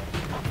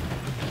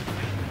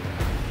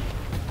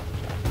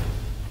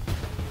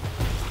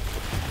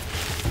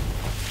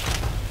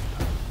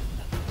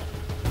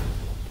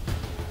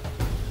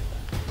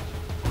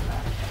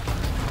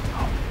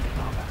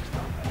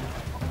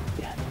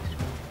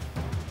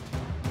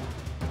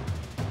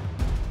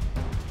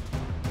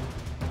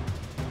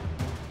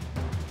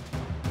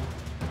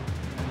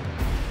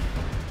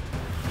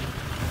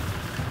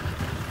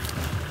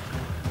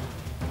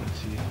 Let's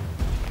see.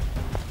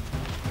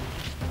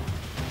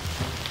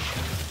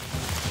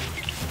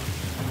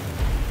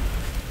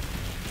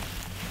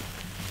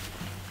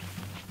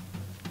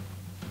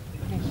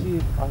 Let me see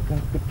if I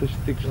can put the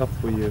sticks up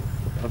for you.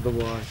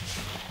 Otherwise.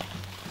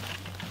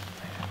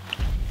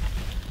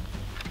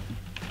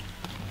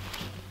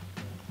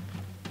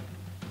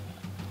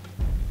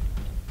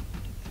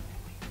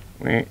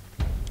 Wait.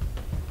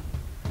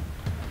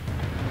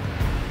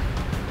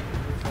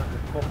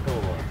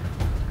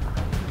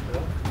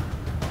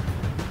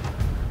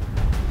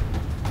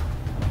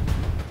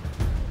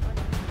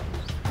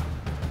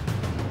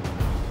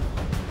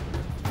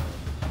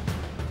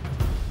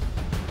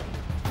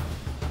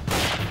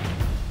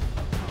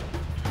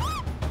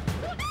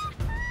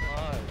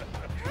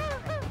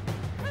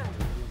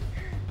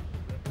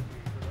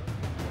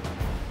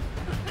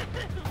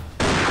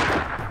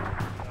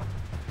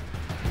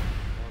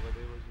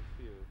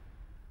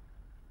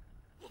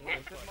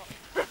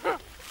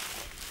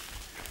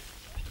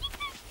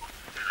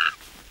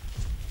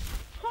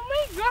 Oh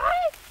my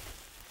God!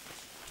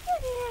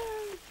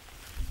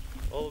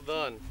 All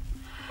done.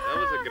 That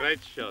was a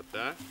great shot,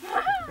 huh?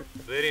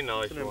 Very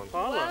nice one.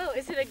 Whoa,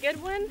 is it a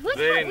good one?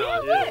 Very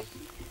nice one.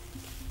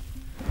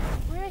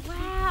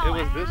 Wow. It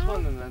was this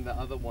one and then the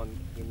other one.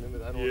 Remember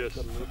that one? Yes.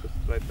 Got a little bit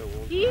straighter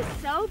one. He's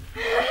so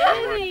I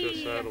like the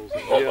pretty. saddles.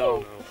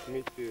 Yeah,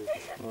 me too.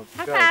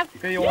 High five.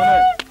 Okay, you want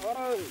it?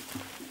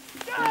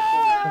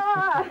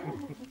 Ah!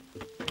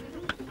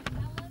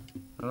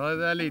 Alright,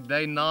 Ali,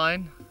 day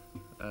 9.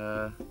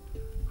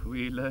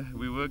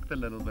 We worked a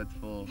little bit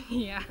for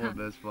Yeah.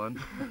 this one.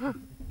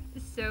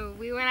 So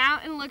we went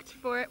out and looked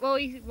for it. Well,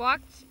 we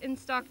walked and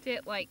stalked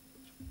it like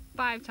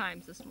 5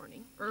 times this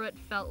morning, or what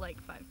felt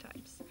like 5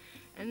 times.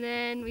 And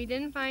then we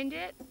didn't find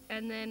it,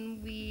 and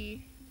then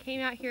we came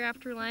out here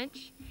after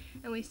lunch,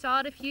 and we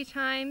saw it a few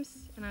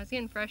times, and I was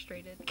getting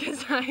frustrated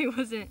because I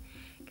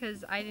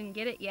didn't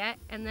get it yet.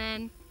 And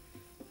then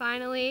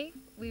finally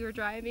we were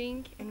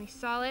driving and we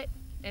saw it,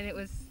 and it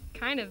was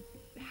kind of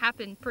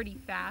happened pretty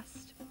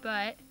fast,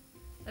 but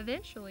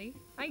eventually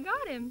I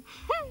got him.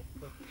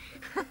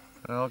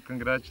 Well,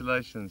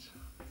 congratulations.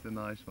 It's a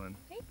nice one.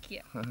 Thank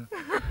you.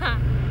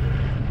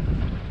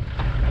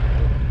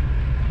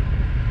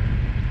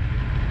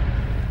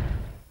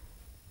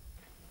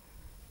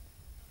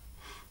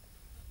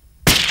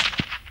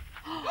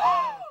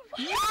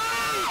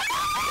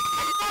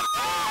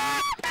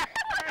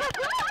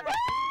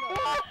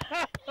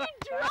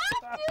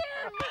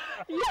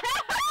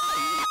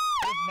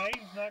 His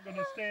mane's not going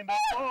to stand up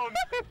long.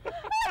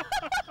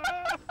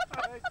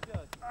 Great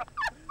shot!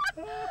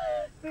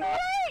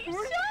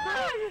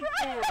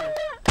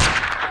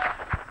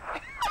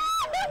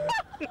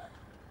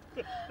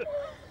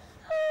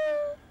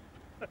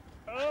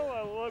 Oh,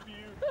 I love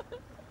you.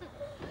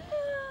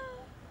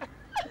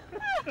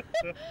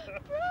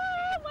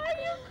 Why are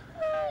you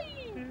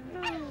crying?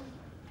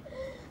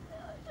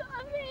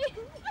 Tommy!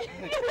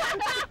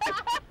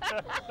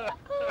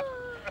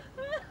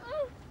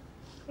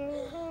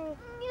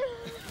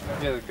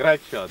 Yeah,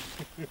 great shot.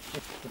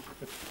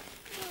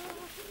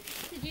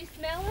 Did you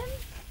smell him?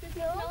 Does he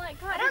smell like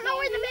cotton I don't know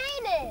where the candy?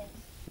 main is.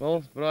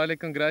 Well, Riley,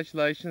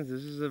 congratulations.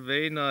 This is a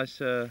very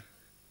nice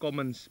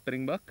common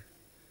springbuck.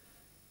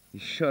 You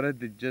shot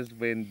it, it just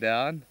went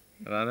down,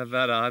 around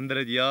about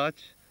 100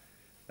 yards.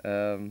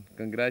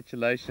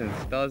 Congratulations.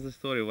 Tell us the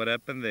story. What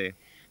happened there?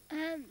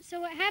 So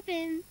what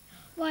happened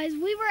was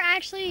we were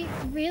actually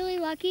really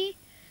lucky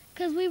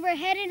because we were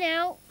heading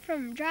out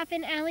from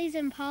dropping Allie's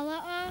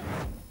Impala off.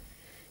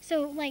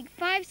 So like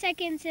 5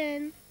 seconds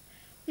in,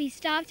 we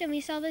stopped and we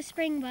saw the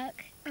springbuck.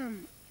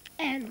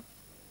 And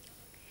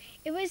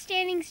it was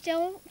standing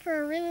still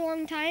for a really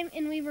long time,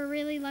 and we were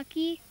really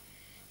lucky.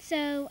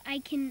 So I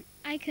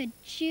could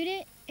shoot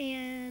it,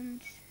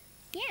 and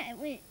yeah,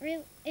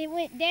 it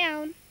went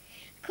down.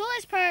 The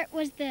coolest part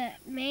was the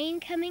mane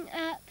coming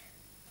up,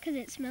 because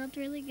it smelled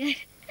really good.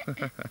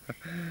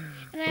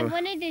 And I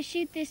wanted to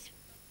shoot this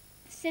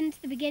since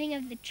the beginning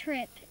of the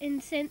trip,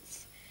 and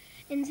since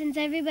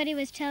everybody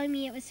was telling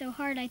me it was so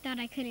hard, I thought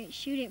I couldn't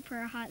shoot it for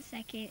a hot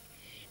second.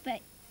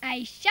 But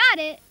I shot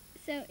it,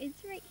 so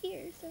it's right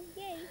here, so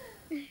yay.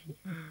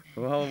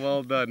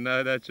 Well done.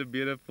 No, that's a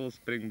beautiful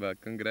springbuck.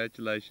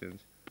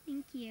 Congratulations.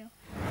 Thank you.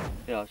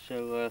 Yeah,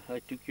 so I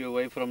took you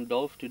away from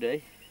Dolph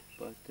today,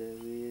 but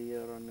we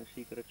are on a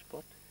secret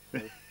spot.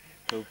 So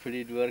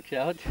hopefully it works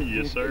out.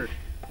 Yes, sir.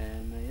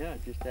 And yeah,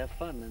 just have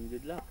fun and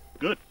good luck.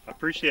 Good. I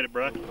appreciate it,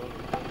 Brian.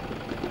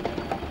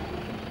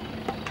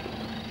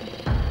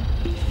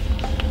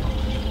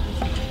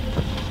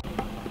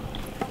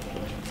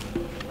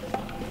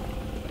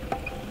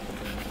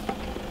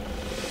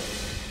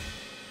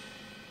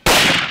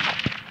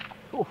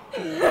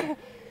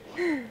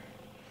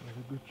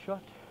 Good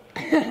shot.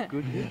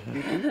 Good hit.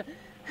 Good hit.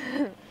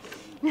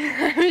 I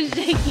was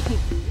shaking.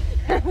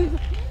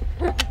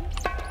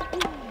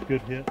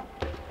 Good hit.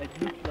 It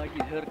looks like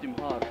it hurt him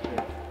hard.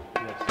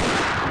 Yes.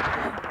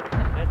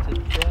 That's a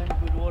damn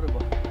good water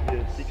buck.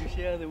 Yes. Did you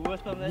share the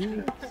worst of that?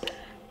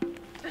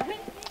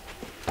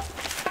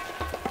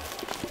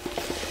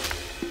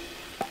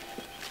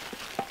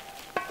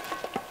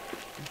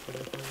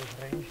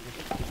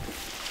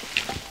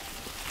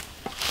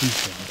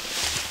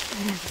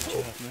 Good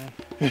job, man.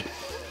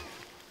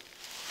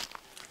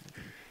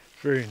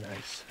 Very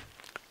nice.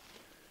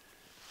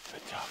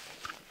 Good job.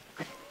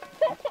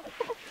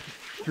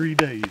 3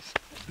 days.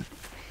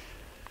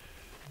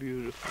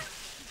 Beautiful.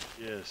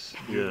 Yes,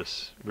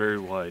 yes. Very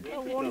wide.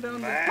 Look at the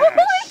mass.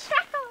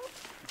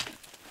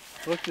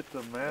 Look at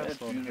the mass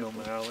That's on him,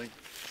 beautiful. Allie.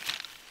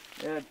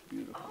 That's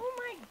beautiful.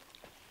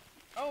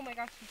 Oh my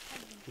gosh, he's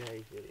heavy.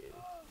 Yeah, it is.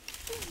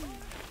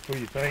 What do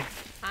you think?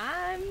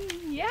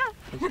 Yeah.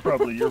 It's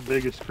probably your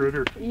biggest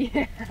critter.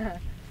 Yeah.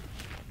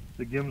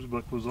 The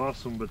Gemsbuck was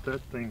awesome, but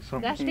that thing's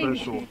something That thing's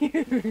special.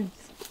 huge.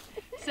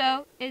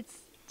 So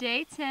it's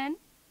day 10,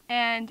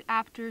 and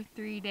after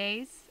 3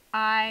 days,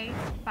 I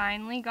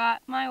finally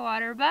got my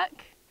water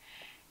buck,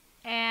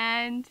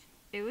 and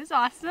it was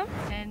awesome,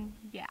 and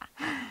yeah,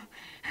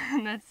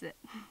 and that's it.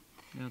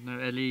 Yeah, no,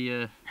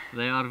 Ellie,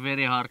 they are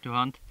very hard to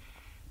hunt,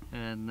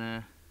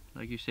 and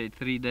like you said,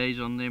 3 days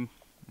on them,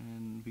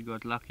 and we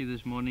got lucky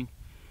this morning.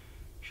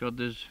 Shot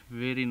this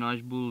very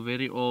nice bull,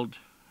 very old,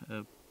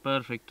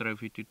 perfect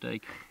trophy to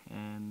take,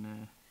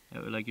 and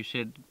like you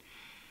said,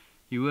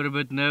 you were a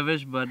bit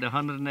nervous, but the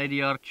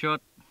 180-yard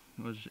shot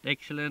was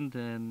excellent,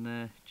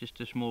 and just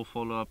a small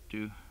follow-up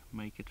to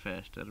make it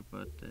faster.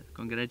 But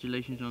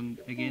congratulations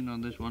again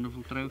on this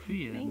wonderful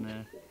trophy,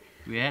 and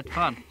we had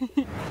fun.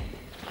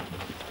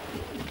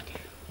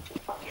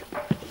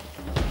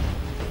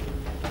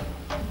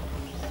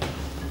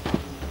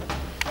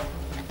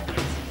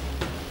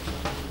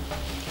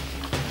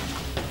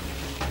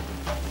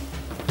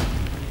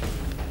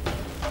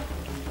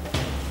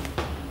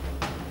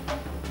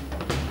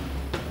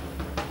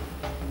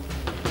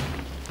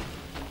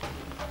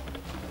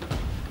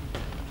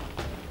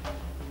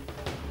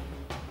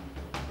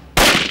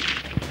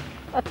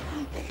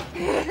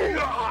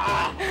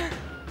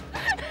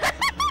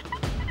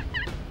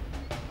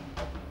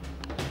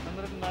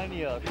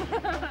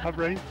 I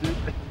raised it.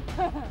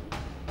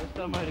 This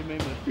time I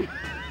remember.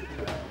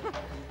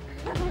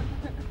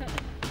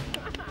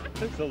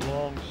 That's a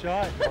long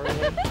shot,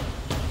 Marlon.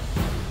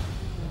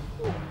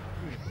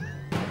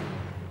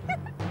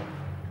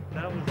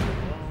 That was a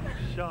long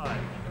shot.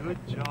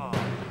 Good job.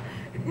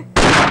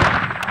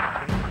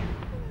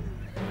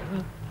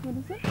 What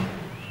is it?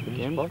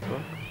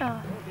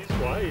 Yeah. He's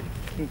wide.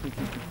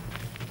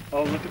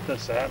 Oh, look at the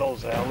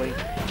saddles, Allie.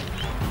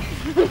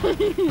 Good,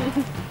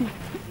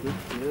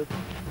 good.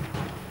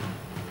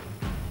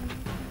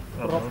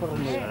 I love the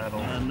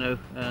saddle. No,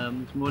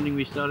 this morning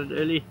we started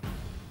early,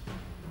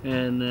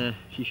 and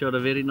she shot a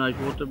very nice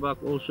water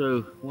buck,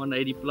 also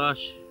 180 plus,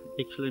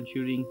 excellent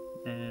shooting,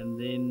 and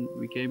then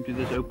we came to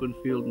this open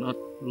field not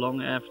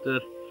long after.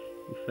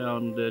 We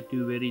found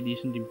 2 very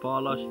decent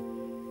impalas,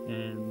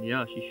 and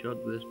yeah, she shot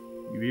this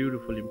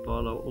beautiful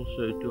impala,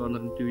 also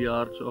 202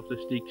 yards off the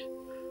sticks,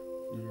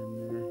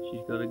 and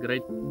she's got a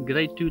great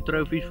 2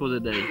 trophies for the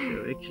day,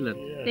 so excellent.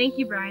 Yes. Thank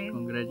you, Brian.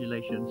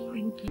 Congratulations.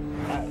 Thank you.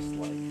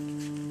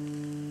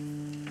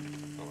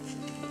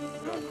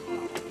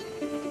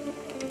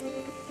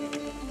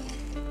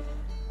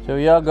 So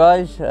yeah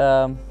guys,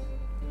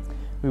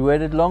 we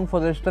waited long for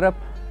this trip,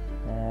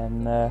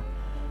 and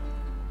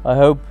I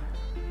hope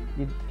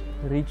it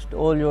reached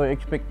all your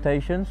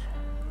expectations,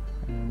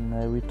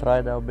 and we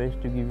tried our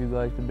best to give you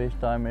guys the best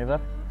time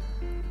ever.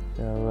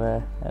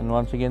 So and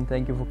once again,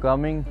 thank you for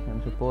coming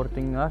and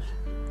supporting us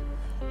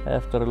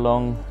after a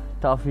long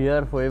tough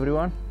year for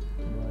everyone,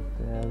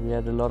 but we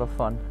had a lot of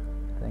fun.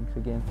 Thanks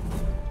again,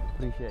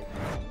 appreciate it.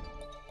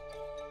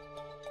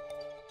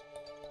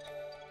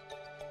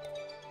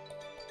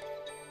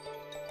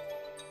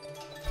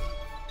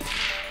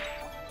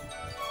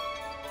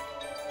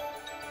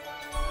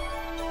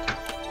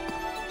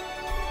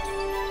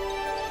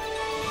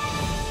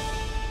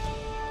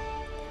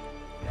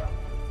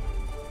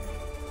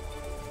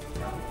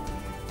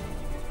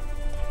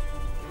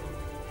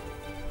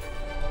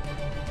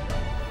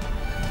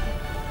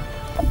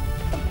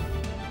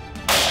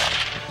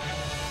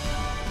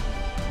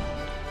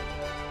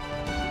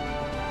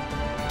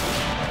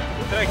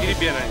 Aqui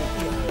bien aí.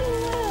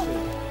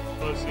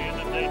 Close to the end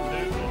of day 2.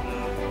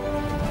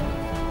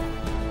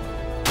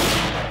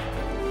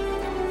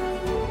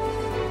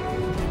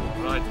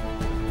 Right.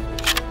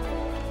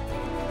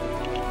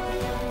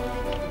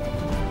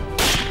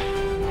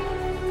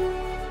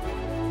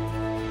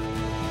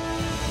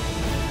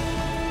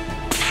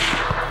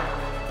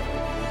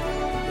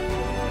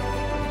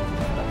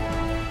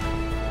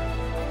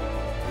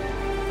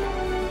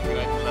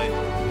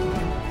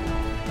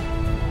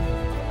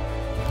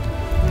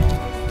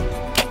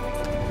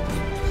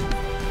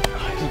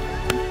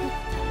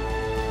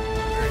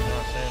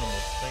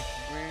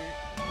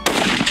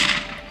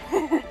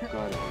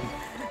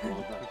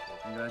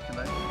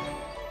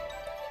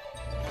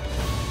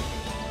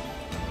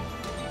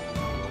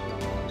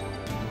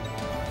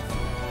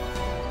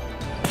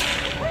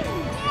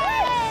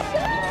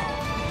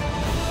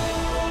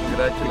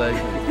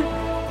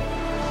 Congratulations.